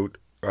concerned about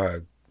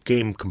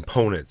game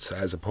components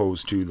as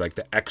opposed to like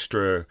the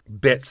extra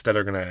bits that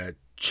are going to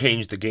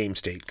change the game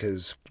state,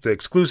 because the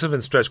exclusive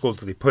and stretch goals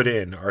that they put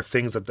in are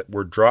things that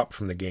were dropped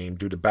from the game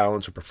due to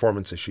balance or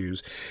performance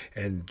issues,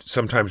 and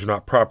sometimes are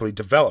not properly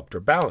developed or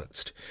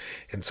balanced.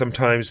 And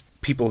sometimes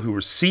people who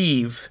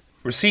receive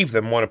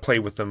them want to play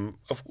with them,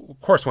 of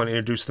course want to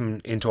introduce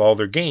them into all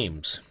their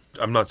games.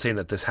 I'm not saying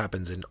that this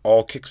happens in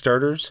all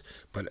Kickstarters,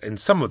 but in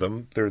some of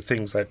them, there are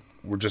things that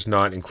were just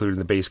not included in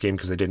the base game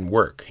because they didn't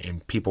work,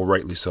 and people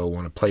rightly so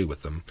want to play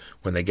with them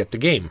when they get the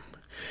game.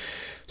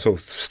 So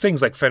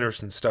things like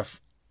Fenris and stuff,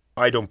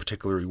 I don't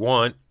particularly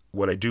want.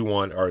 What I do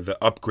want are the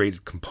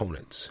upgraded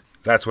components.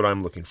 That's what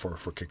I'm looking for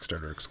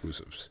Kickstarter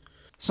exclusives.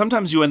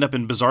 Sometimes you end up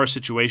in bizarre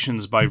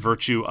situations by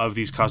virtue of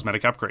these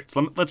cosmetic upgrades.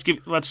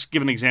 Let's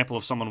give an example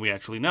of someone we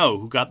actually know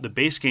who got the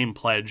base game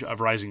pledge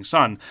of Rising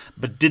Sun,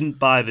 but didn't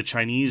buy the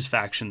Chinese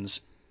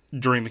factions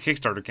during the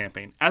Kickstarter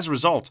campaign. As a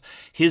result,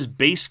 his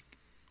base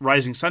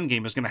Rising Sun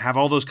game is going to have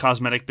all those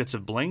cosmetic bits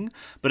of bling,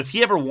 but if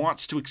he ever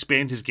wants to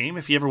expand his game,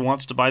 if he ever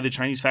wants to buy the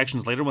Chinese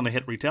factions later when they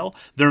hit retail,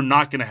 they're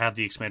not going to have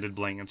the expanded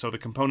bling, and so the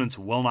components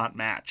will not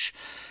match.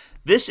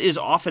 This is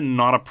often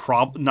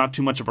not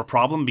too much of a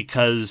problem,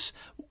 because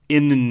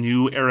in the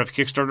new era of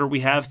Kickstarter we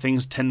have,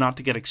 things tend not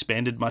to get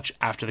expanded much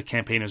after the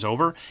campaign is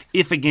over.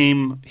 If a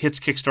game hits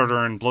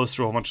Kickstarter and blows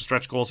through a whole bunch of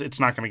stretch goals, it's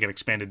not going to get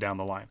expanded down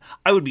the line.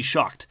 I would be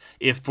shocked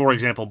if, for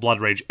example, Blood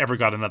Rage ever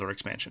got another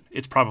expansion.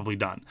 It's probably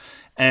done.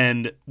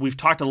 And we've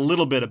talked a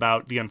little bit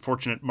about the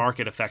unfortunate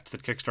market effects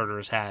that Kickstarter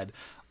has had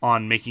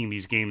on making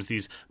these games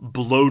these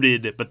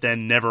bloated but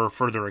then never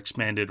further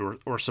expanded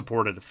or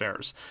supported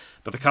affairs.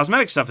 But the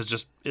cosmetic stuff is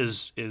just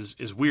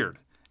is weird.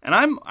 And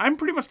I'm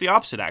pretty much the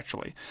opposite,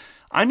 actually.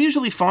 I'm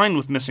usually fine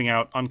with missing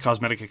out on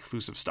cosmetic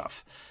exclusive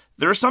stuff.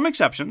 There are some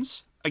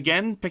exceptions.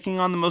 Again, picking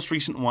on the most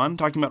recent one,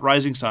 talking about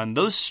Rising Sun,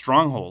 those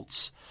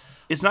strongholds.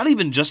 It's not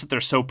even just that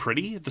they're so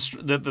pretty.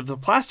 The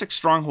plastic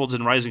strongholds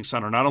in Rising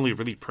Sun are not only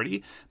really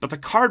pretty, but the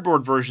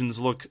cardboard versions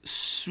look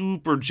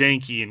super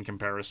janky in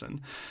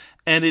comparison.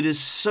 And it is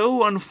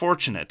so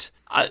unfortunate.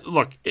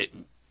 It's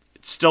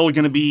still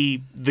going to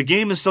be... The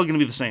game is still going to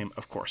be the same,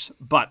 of course.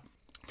 But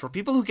for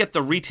people who get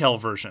the retail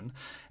version,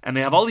 and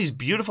they have all these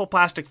beautiful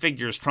plastic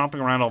figures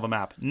tromping around all the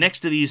map, next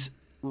to these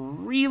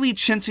really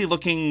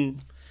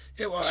chintzy-looking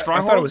strongholds.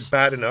 I thought it was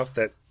bad enough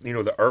that,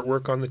 the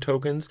artwork on the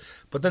tokens,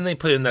 but then they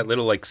put in that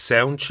little,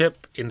 sound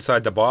chip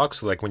inside the box.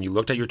 So, when you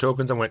looked at your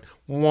tokens and went,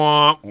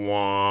 wah,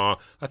 wah.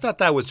 I thought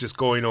that was just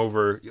going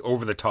over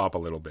the top a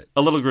little bit.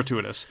 A little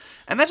gratuitous.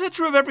 And that's not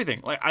true of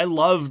everything. I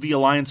love the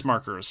alliance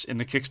markers in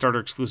the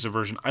Kickstarter exclusive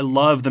version. I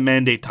love the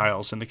mandate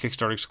tiles in the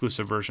Kickstarter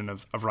exclusive version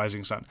of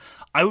Rising Sun.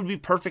 I would be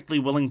perfectly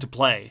willing to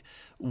play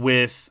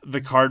with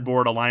the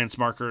cardboard alliance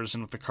markers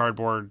and with the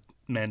cardboard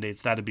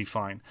mandates. That'd be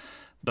fine.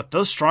 But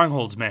those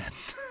strongholds, man,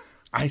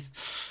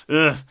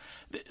 and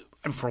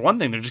for one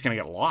thing, they're just going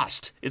to get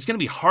lost. It's going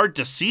to be hard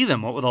to see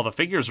them with all the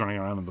figures running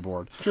around on the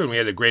board. True, and we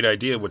had a great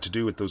idea what to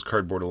do with those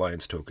cardboard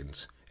alliance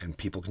tokens. And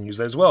people can use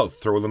that as well.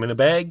 Throw them in a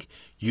bag.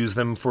 Use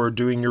them for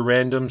doing your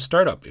random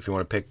startup. If you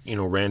want to pick,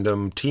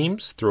 random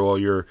teams, throw all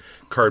your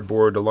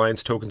cardboard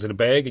alliance tokens in a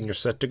bag and you're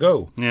set to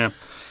go. Yeah.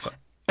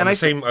 And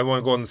I want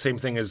to go on the same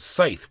thing as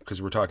Scythe,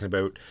 because we're talking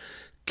about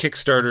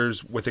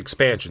Kickstarters with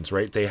expansions,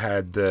 right? They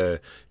had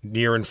the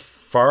Near and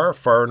Far,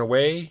 Far and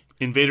Away,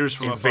 Invaders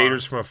from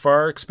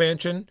Afar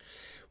expansion,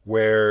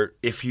 where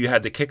if you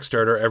had the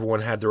Kickstarter,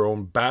 everyone had their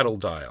own battle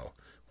dial.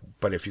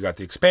 But if you got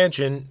the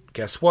expansion,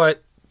 guess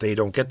what? They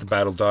don't get the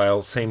battle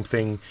dial. Same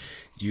thing.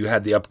 You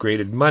had the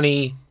upgraded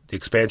money. The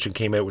expansion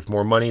came out with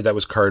more money. That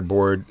was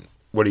cardboard.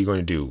 What are you going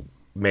to do?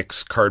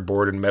 Mix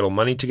cardboard and metal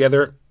money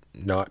together?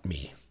 Not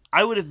me.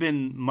 I would have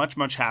been much,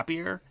 much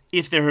happier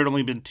if there had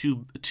only been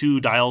two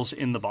dials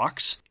in the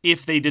box,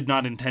 if they did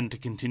not intend to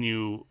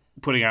continue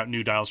putting out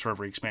new dials for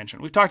every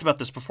expansion. We've talked about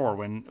this before.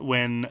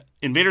 When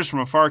Invaders from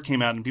Afar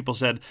came out and people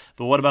said,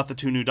 but what about the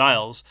 2 new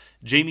dials?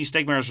 Jamie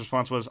Stegmaier's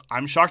response was,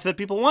 I'm shocked that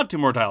people want 2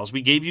 more dials.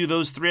 We gave you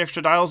those 3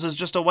 extra dials as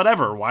just a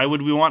whatever. Why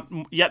would we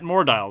want yet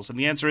more dials? And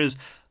the answer is,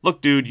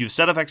 look, dude, you've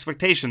set up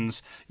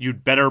expectations.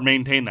 You'd better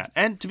maintain that.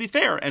 And to be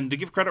fair, and to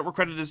give credit where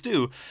credit is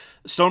due,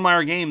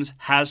 Stonemaier Games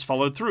has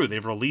followed through.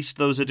 They've released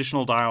those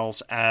additional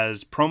dials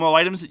as promo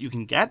items that you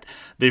can get.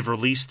 They've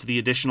released the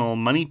additional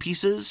money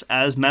pieces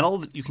as metal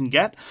that you can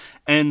get.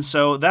 And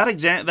so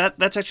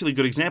that's actually a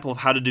good example of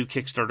how to do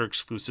Kickstarter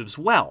exclusives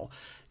well.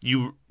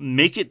 You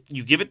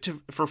give it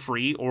for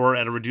free or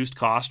at a reduced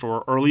cost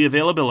or early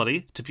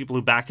availability to people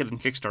who back it in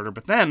Kickstarter.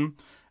 But then,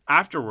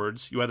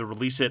 Afterwards, you either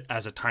release it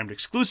as a timed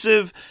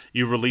exclusive,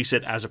 you release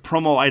it as a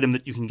promo item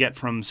that you can get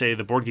from, say,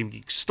 the Board Game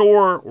Geek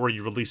store, or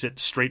you release it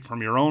straight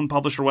from your own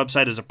publisher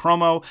website as a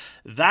promo.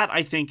 That,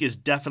 I think, is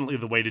definitely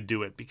the way to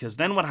do it, because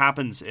then what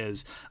happens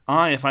is,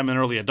 if I'm an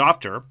early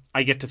adopter,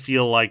 I get to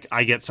feel like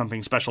I get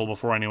something special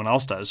before anyone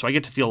else does. So I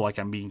get to feel like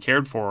I'm being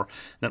cared for,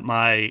 that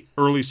my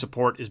early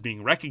support is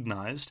being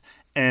recognized,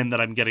 and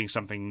that I'm getting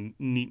something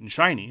neat and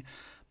shiny.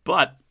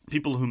 But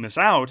people who miss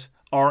out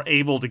are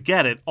able to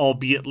get it,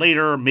 albeit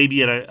later,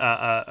 maybe at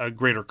a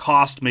greater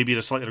cost, maybe at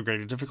a slightly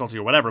greater difficulty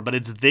or whatever, but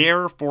it's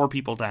there for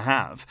people to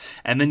have.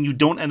 And then you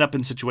don't end up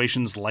in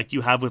situations like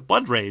you have with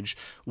Blood Rage,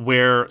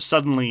 where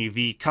suddenly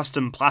the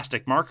custom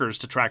plastic markers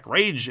to track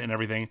rage and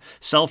everything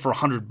sell for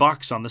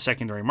 $100 on the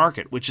secondary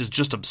market, which is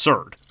just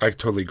absurd. I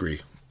totally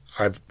agree.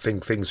 I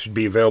think things should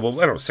be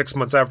available, 6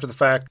 months after the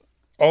fact.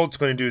 All it's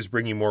going to do is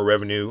bring you more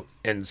revenue,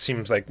 and it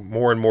seems like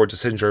more and more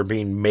decisions are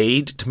being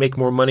made to make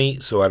more money,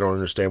 so I don't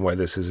understand why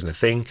this isn't a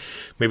thing.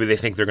 Maybe they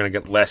think they're going to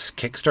get less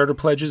Kickstarter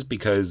pledges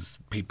because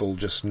people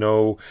just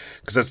know,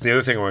 because that's the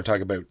other thing I want to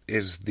talk about,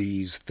 is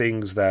these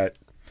things that,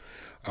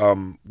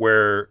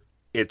 where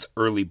it's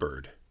early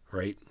bird,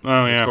 right?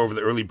 Oh, yeah. Let's go over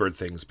the early bird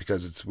things,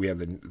 because we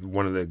have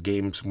one of the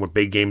games, one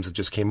big games that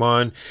just came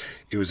on.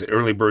 It was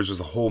early birds was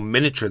a whole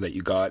miniature that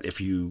you got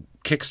if you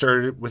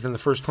Kickstarted it within the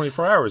first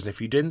 24 hours, and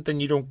if you didn't, then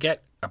you don't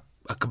get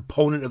a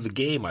component of the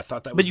game. I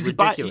thought that was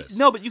ridiculous.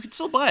 But you could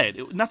still buy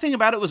it. Nothing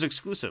about it was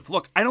exclusive.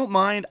 Look, I don't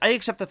mind. I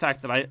accept the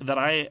fact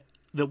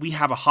that we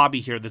have a hobby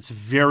here that's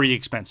very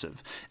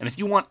expensive. And if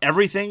you want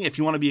everything, if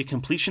you want to be a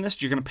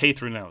completionist, you're going to pay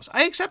through nose.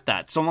 I accept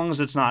that, so long as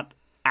it's not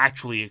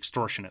actually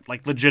extortionate,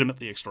 like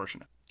legitimately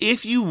extortionate.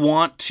 If you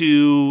want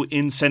to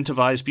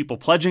incentivize people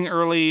pledging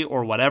early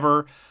or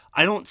whatever,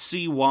 I don't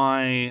see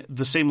why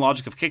the same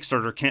logic of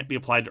Kickstarter can't be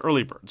applied to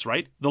early birds,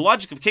 right? The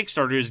logic of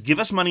Kickstarter is give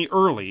us money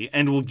early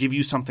and we'll give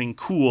you something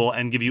cool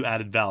and give you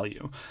added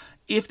value.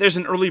 If there's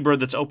an early bird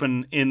that's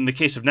open, in the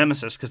case of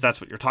Nemesis, because that's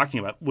what you're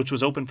talking about, which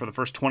was open for the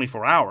first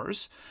 24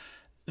 hours,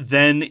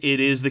 then it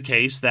is the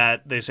case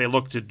that they say,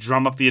 look, to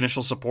drum up the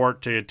initial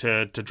support,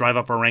 to drive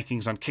up our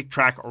rankings on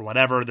KickTrack or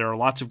whatever, there are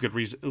lots of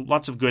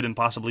good and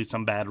possibly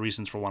some bad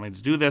reasons for wanting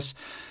to do this.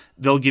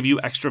 They'll give you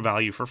extra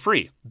value for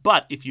free.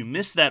 But if you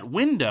miss that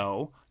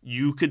window,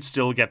 you could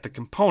still get the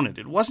component.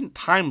 It wasn't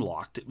time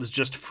locked. It was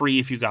just free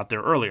if you got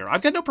there earlier.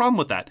 I've got no problem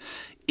with that.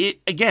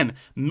 Again,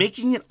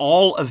 making it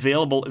all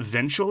available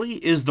eventually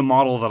is the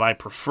model that I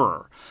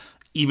prefer,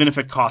 even if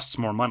it costs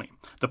more money.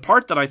 The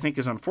part that I think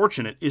is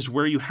unfortunate is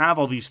where you have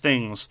all these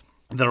things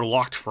that are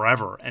locked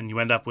forever and you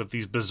end up with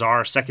these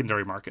bizarre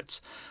secondary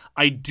markets.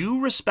 I do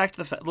respect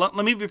the fact, let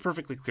me be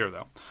perfectly clear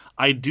though,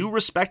 I do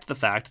respect the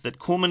fact that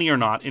Cool Mini or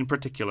Not in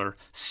particular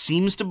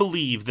seems to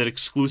believe that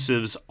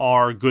exclusives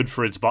are good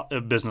for its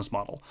business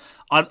model.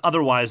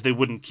 Otherwise, they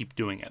wouldn't keep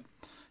doing it.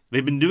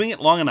 They've been doing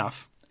it long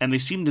enough and they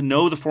seem to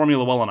know the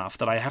formula well enough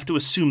that I have to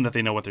assume that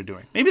they know what they're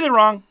doing. Maybe they're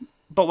wrong,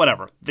 but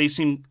whatever. They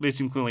seem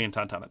clearly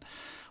intent on it.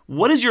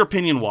 What is your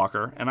opinion,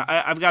 Walker? And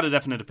I've got a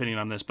definite opinion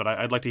on this, but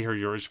I'd like to hear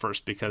yours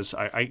first because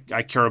I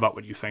care about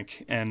what you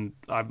think, and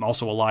I'm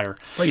also a liar.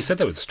 Well, you said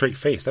that with a straight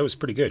face. That was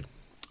pretty good.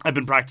 I've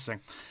been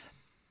practicing.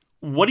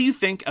 What do you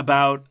think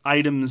about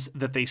items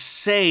that they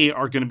say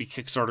are going to be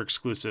Kickstarter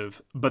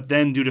exclusive, but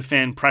then due to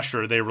fan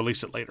pressure, they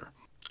release it later?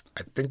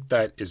 I think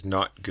that is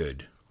not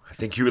good. I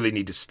think you really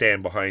need to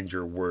stand behind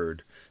your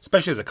word,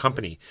 especially as a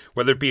company.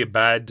 Whether it be a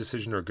bad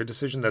decision or a good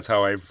decision, that's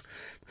how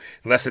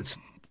unless it's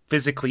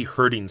physically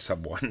hurting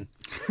someone,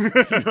 you know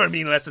what I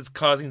mean? Unless it's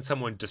causing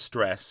someone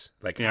distress,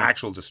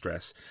 actual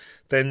distress,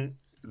 then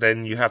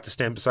you have to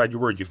stand beside your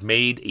word. You've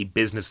made a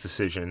business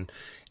decision,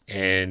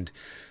 and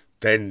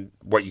then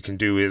what you can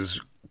do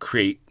is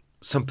create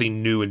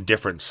something new and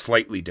different,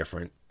 slightly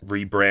different,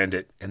 rebrand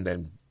it, and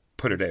then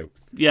put it out.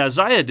 Yeah,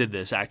 Xayah did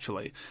this,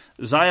 actually.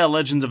 Xayah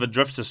Legends of a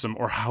Drift System,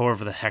 or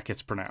however the heck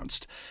it's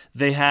pronounced.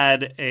 They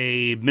had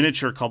a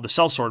miniature called the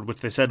Sellsword,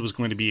 which they said was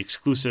going to be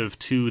exclusive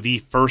to the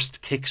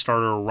first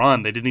Kickstarter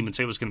run. They didn't even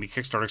say it was going to be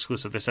Kickstarter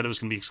exclusive. They said it was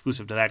going to be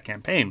exclusive to that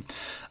campaign.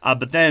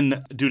 But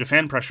then, due to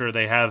fan pressure,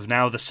 they have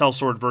now the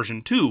Sellsword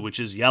version 2, which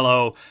is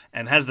yellow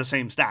and has the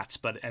same stats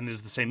and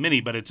is the same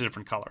mini, but it's a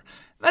different color.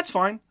 That's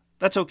fine.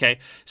 That's okay.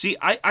 See,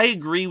 I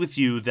agree with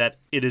you that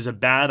it is a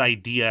bad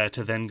idea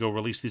to then go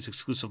release these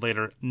exclusive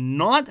later,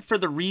 not for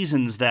the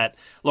reasons that,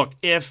 look,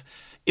 if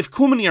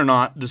Cool Mini or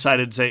Not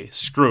decided to say,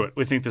 screw it,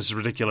 we think this is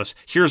ridiculous,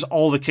 here's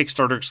all the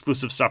Kickstarter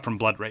exclusive stuff from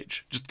Blood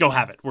Rage. Just go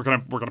have it. We're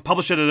gonna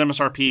publish it at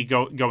MSRP,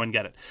 go and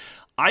get it.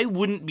 I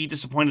wouldn't be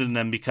disappointed in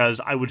them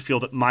because I would feel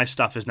that my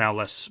stuff is now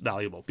less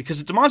valuable, because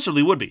it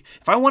demonstrably would be.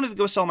 If I wanted to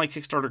go sell my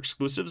Kickstarter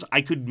exclusives,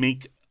 I could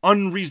make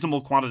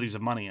unreasonable quantities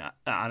of money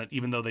on it,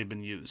 even though they've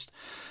been used.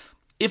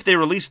 if they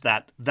released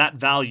that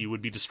value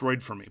would be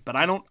destroyed for me. But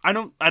I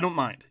don't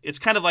mind. It's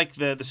kind of like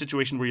the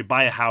situation where you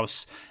buy a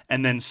house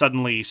and then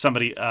suddenly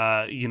somebody,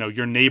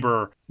 your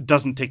neighbor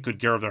doesn't take good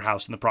care of their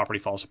house and the property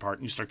falls apart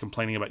and you start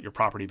complaining about your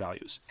property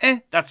values.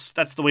 That's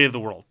the way of the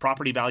world.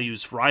 Property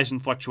values rise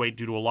and fluctuate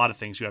due to a lot of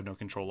things you have no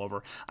control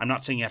over. I'm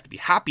not saying you have to be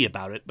happy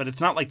about it, but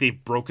it's not like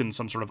they've broken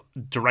some sort of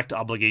direct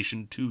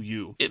obligation to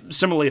you.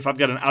 Similarly, if I've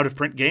got an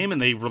out-of-print game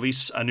and they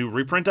release a new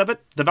reprint of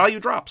it, the value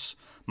drops.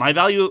 The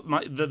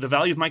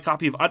value of my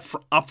copy of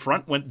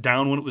Upfront went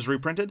down when it was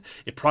reprinted.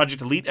 If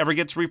Project Elite ever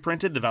gets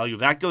reprinted, the value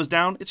of that goes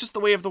down. It's just the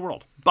way of the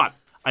world. But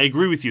I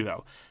agree with you,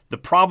 though. The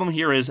problem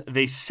here is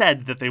they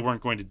said that they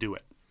weren't going to do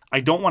it.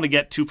 I don't want to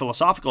get too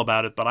philosophical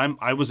about it, but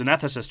I was an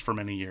ethicist for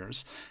many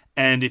years.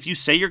 And if you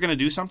say you're going to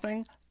do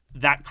something,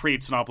 that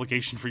creates an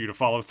obligation for you to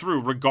follow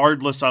through,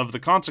 regardless of the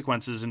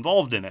consequences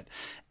involved in it.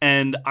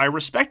 And I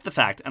respect the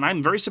fact, and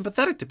I'm very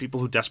sympathetic to people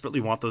who desperately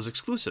want those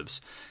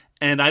exclusives.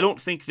 And I don't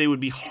think they would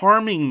be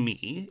harming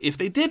me if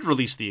they did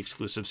release the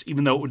exclusives,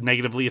 even though it would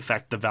negatively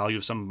affect the value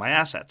of some of my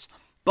assets.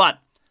 But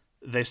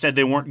they said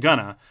they weren't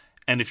gonna,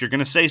 and if you're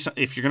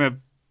gonna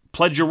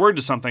pledge your word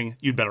to something,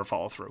 you'd better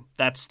follow through.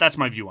 That's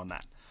my view on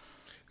that.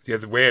 The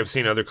other way I've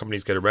seen other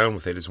companies get around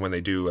with it is when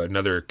they do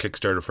another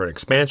Kickstarter for an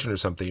expansion or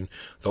something,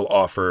 they'll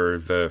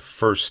offer the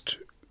first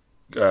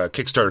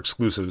Kickstarter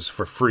exclusives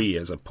for free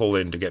as a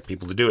pull-in to get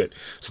people to do it.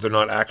 So they're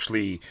not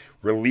actually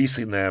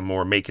releasing them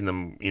or making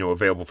them,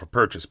 available for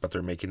purchase, but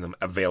they're making them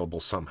available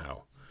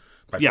somehow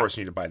by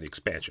forcing you to buy the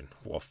expansion.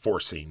 Well,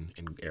 forcing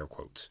in air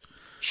quotes.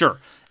 Sure.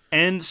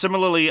 And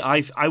similarly,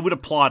 I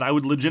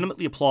would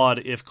legitimately applaud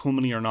if Cool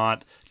Mini or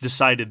Not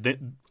decided that,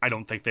 I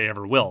don't think they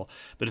ever will,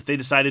 but if they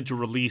decided to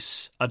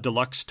release a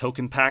deluxe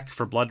token pack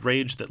for Blood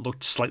Rage that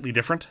looked slightly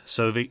different,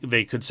 so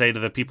they could say to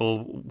the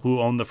people who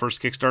own the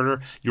first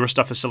Kickstarter, your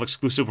stuff is still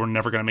exclusive, we're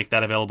never going to make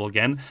that available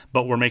again,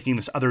 but we're making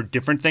this other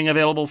different thing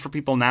available for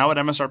people now at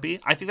MSRP,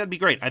 I think that'd be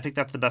great. I think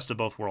that's the best of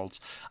both worlds.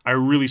 I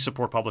really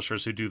support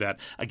publishers who do that.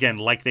 Again,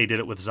 like they did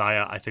it with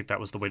Xayah, I think that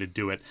was the way to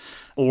do it.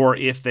 Or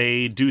if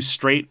they do a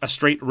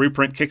straight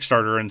reprint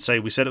Kickstarter and say,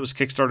 we said it was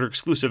Kickstarter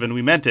exclusive and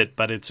we meant it,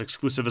 but it's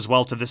exclusive as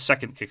well to this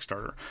second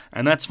Kickstarter.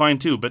 And that's fine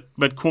too,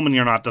 but Cool Mini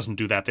or Not doesn't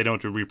do that. They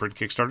don't do reprint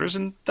Kickstarters,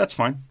 and that's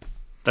fine.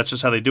 That's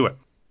just how they do it.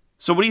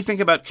 So what do you think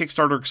about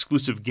Kickstarter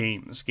exclusive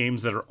games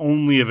that are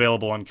only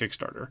available on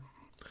Kickstarter?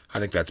 I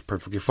think that's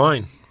perfectly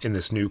fine. In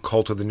this new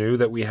cult of the new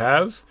that we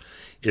have,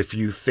 if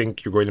you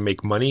think you're going to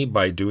make money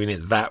by doing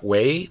it that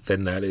way,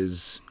 then that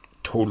is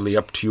totally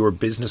up to your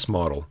business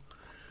model.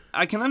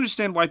 I can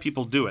understand why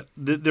people do it.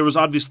 There was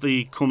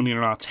obviously Cool Mini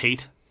or Not's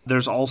hate.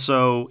 There's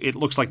also, it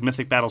looks like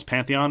Mythic Battles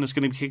Pantheon is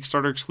going to be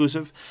Kickstarter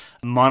exclusive.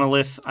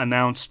 Monolith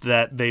announced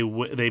that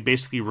they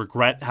basically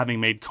regret having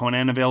made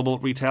Conan available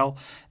at retail,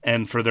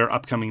 and for their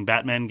upcoming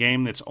Batman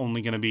game, it's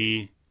only going to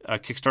be a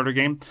Kickstarter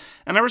game.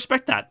 And I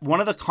respect that.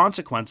 One of the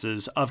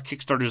consequences of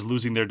Kickstarters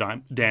losing their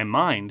damn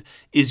mind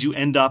is you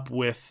end up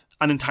with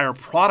an entire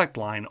product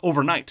line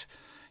overnight.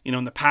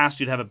 In the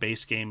past, you'd have a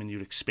base game and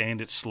you'd expand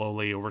it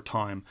slowly over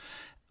time.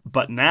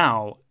 But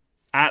now,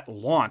 at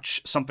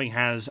launch, something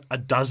has a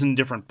dozen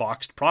different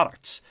boxed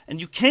products.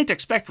 And you can't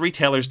expect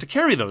retailers to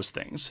carry those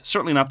things.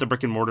 Certainly not the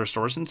brick and mortar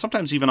stores, and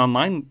sometimes even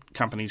online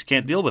companies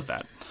can't deal with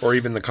that. Or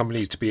even the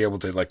companies to be able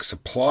to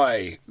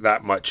supply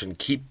that much and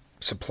keep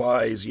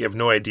supplies. You have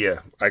no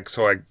idea.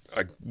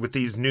 With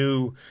these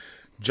new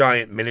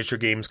giant miniature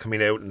games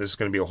coming out, and this is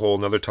going to be a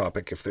whole other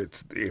topic if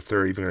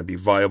they're even going to be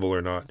viable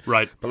or not.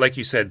 Right. But like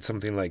you said,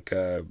 something like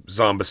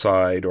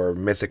Zombicide or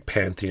Mythic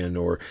Pantheon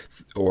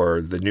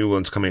or the new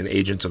ones coming in,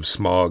 Agents of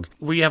Smog,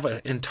 we have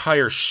an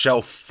entire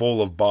shelf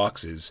full of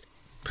boxes.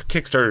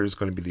 Kickstarter is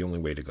going to be the only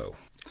way to go.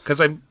 Because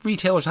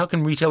how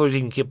can retailers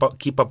even keep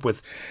up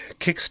with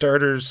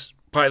Kickstarters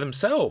by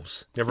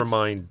themselves? Never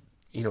mind,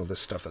 the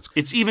stuff that's...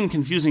 It's even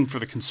confusing for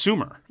the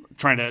consumer,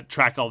 trying to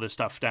track all this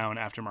stuff down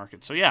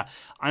aftermarket. So yeah,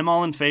 I'm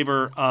all in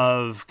favor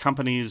of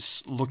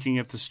companies looking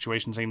at the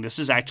situation saying this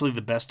is actually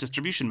the best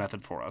distribution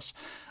method for us.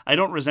 I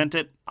don't resent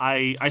it.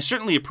 I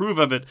certainly approve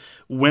of it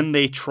when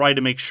they try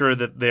to make sure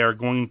that they're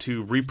going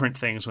to reprint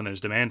things when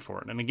there's demand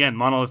for it. And again,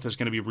 Monolith is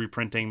going to be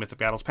reprinting Mythic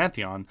Battles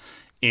Pantheon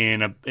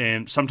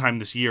in sometime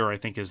this year, I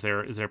think is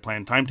their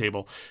planned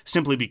timetable,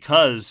 simply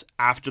because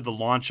after the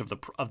launch of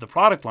the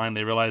product line,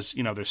 they realize,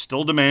 there's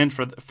still demand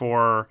for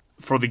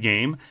the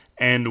game,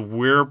 and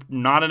we're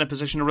not in a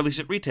position to release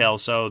it retail,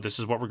 so this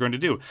is what we're going to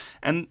do.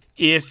 And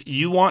if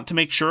you want to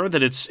make sure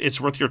that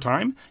it's worth your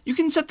time, you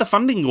can set the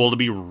funding goal to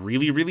be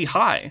really, really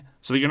high,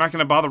 so that you're not going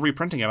to bother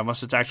reprinting it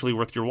unless it's actually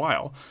worth your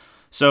while.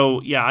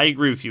 So yeah, I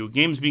agree with you.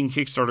 Games being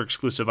Kickstarter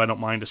exclusive, I don't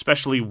mind,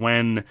 especially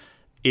when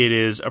it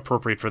is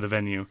appropriate for the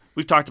venue.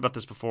 We've talked about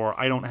this before.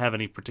 I don't have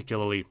any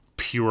particularly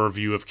pure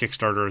view of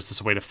Kickstarter as this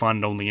a way to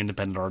fund only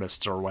independent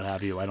artists or what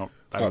have you. I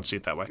don't see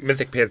it that way.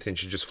 Mythic Pantheon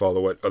should just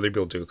follow what other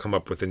people do. Come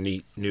up with a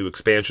neat new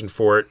expansion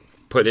for it,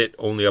 put it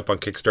only up on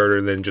Kickstarter,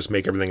 and then just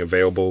make everything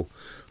available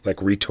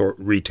like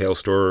retail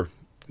store,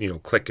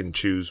 click and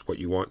choose what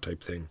you want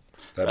type thing.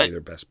 That'd be their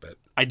best bet.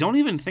 I don't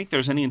even think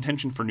there's any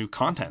intention for new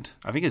content.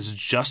 I think it's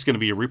just going to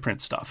be a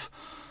reprint stuff.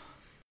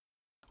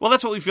 Well,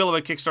 that's what we feel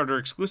about Kickstarter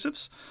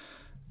exclusives.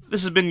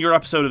 This has been your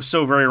episode of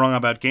So Very Wrong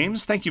About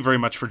Games. Thank you very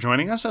much for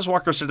joining us. As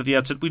Walker said at the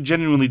outset, we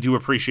genuinely do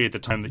appreciate the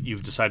time that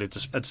you've decided to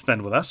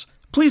spend with us.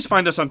 Please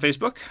find us on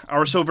Facebook.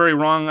 Our So Very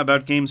Wrong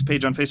About Games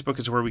page on Facebook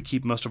is where we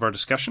keep most of our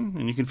discussion,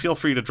 and you can feel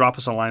free to drop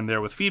us a line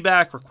there with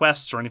feedback,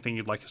 requests, or anything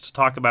you'd like us to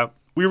talk about.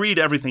 We read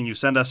everything you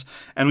send us,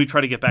 and we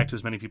try to get back to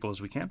as many people as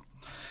we can.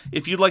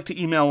 If you'd like to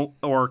email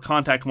or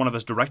contact one of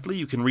us directly,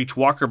 you can reach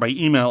Walker by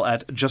email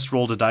at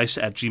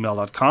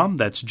justrolledadice@gmail.com.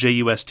 That's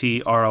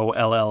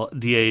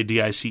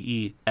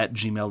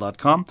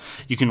justrolledadice@gmail.com.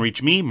 You can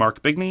reach me,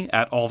 Mark Bigney,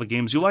 at All the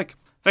Games You Like.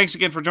 Thanks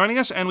again for joining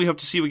us, and we hope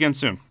to see you again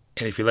soon.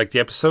 And if you liked the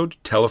episode,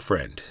 tell a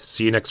friend.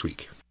 See you next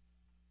week.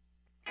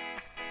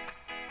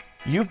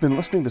 You've been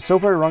listening to So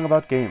Very Wrong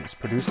About Games,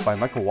 produced by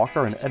Michael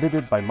Walker and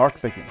edited by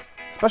Mark Bigney.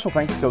 Special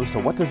thanks goes to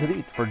What Does It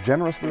Eat for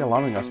generously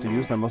allowing us to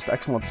use their most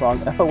excellent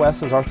song,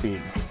 FOS, as our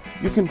theme.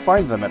 You can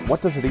find them at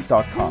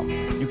whatdoesiteat.com.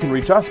 You can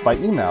reach us by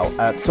email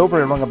at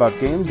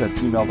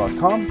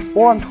soverywrongaboutgames@gmail.com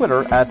or on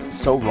Twitter at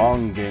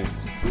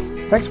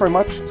SoWrongGames. Thanks very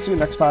much, see you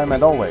next time,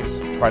 and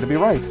always, try to be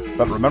right,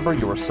 but remember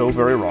you are so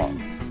very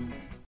wrong.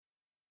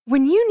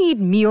 When you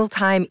need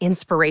mealtime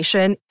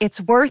inspiration,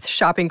 it's worth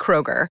shopping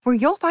Kroger, where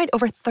you'll find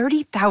over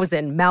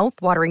 30,000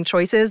 mouth-watering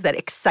choices that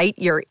excite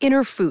your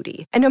inner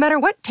foodie. And no matter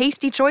what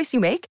tasty choice you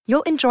make,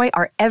 you'll enjoy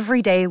our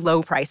everyday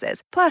low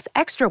prices, plus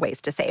extra ways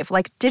to save,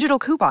 like digital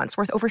coupons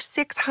worth over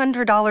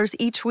 $600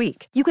 each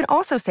week. You can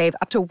also save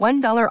up to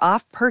 $1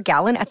 off per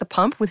gallon at the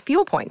pump with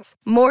fuel points.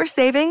 More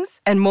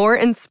savings and more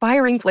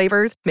inspiring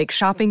flavors make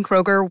shopping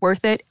Kroger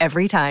worth it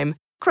every time.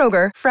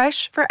 Kroger,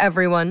 fresh for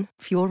everyone.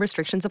 Fuel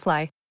restrictions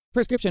apply.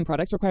 Prescription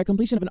products require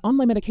completion of an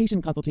online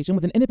medication consultation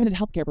with an independent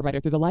healthcare provider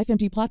through the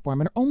LifeMD platform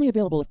and are only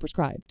available if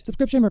prescribed.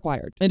 Subscription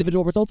required.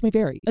 Individual results may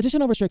vary.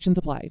 Additional restrictions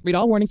apply. Read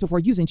all warnings before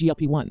using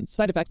GLP-1s.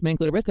 Side effects may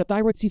include a risk of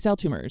thyroid C-cell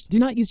tumors. Do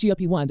not use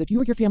GLP-1s if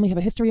you or your family have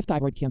a history of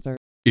thyroid cancer.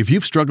 If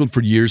you've struggled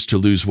for years to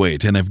lose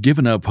weight and have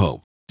given up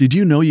hope, did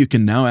you know you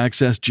can now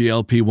access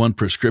GLP-1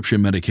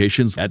 prescription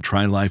medications at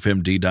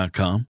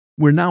TryLifeMD.com?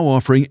 We're now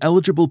offering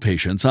eligible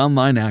patients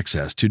online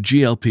access to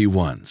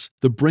GLP-1s,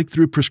 the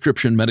breakthrough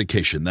prescription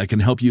medication that can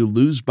help you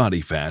lose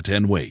body fat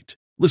and weight.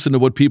 Listen to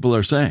what people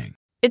are saying.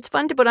 It's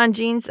fun to put on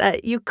jeans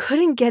that you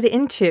couldn't get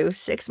into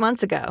 6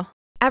 months ago.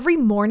 Every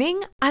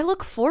morning, I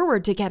look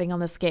forward to getting on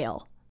the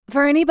scale.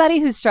 For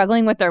anybody who's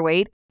struggling with their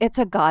weight, it's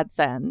a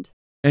godsend.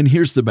 And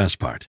here's the best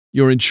part.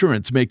 Your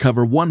insurance may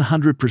cover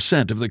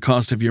 100% of the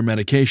cost of your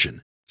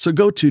medication. So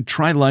go to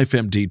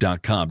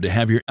TryLifeMD.com to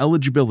have your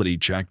eligibility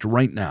checked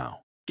right now.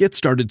 Get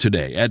started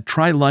today at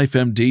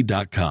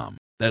TryLifeMD.com.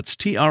 That's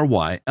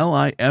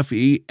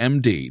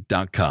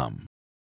TryLifeMD.com.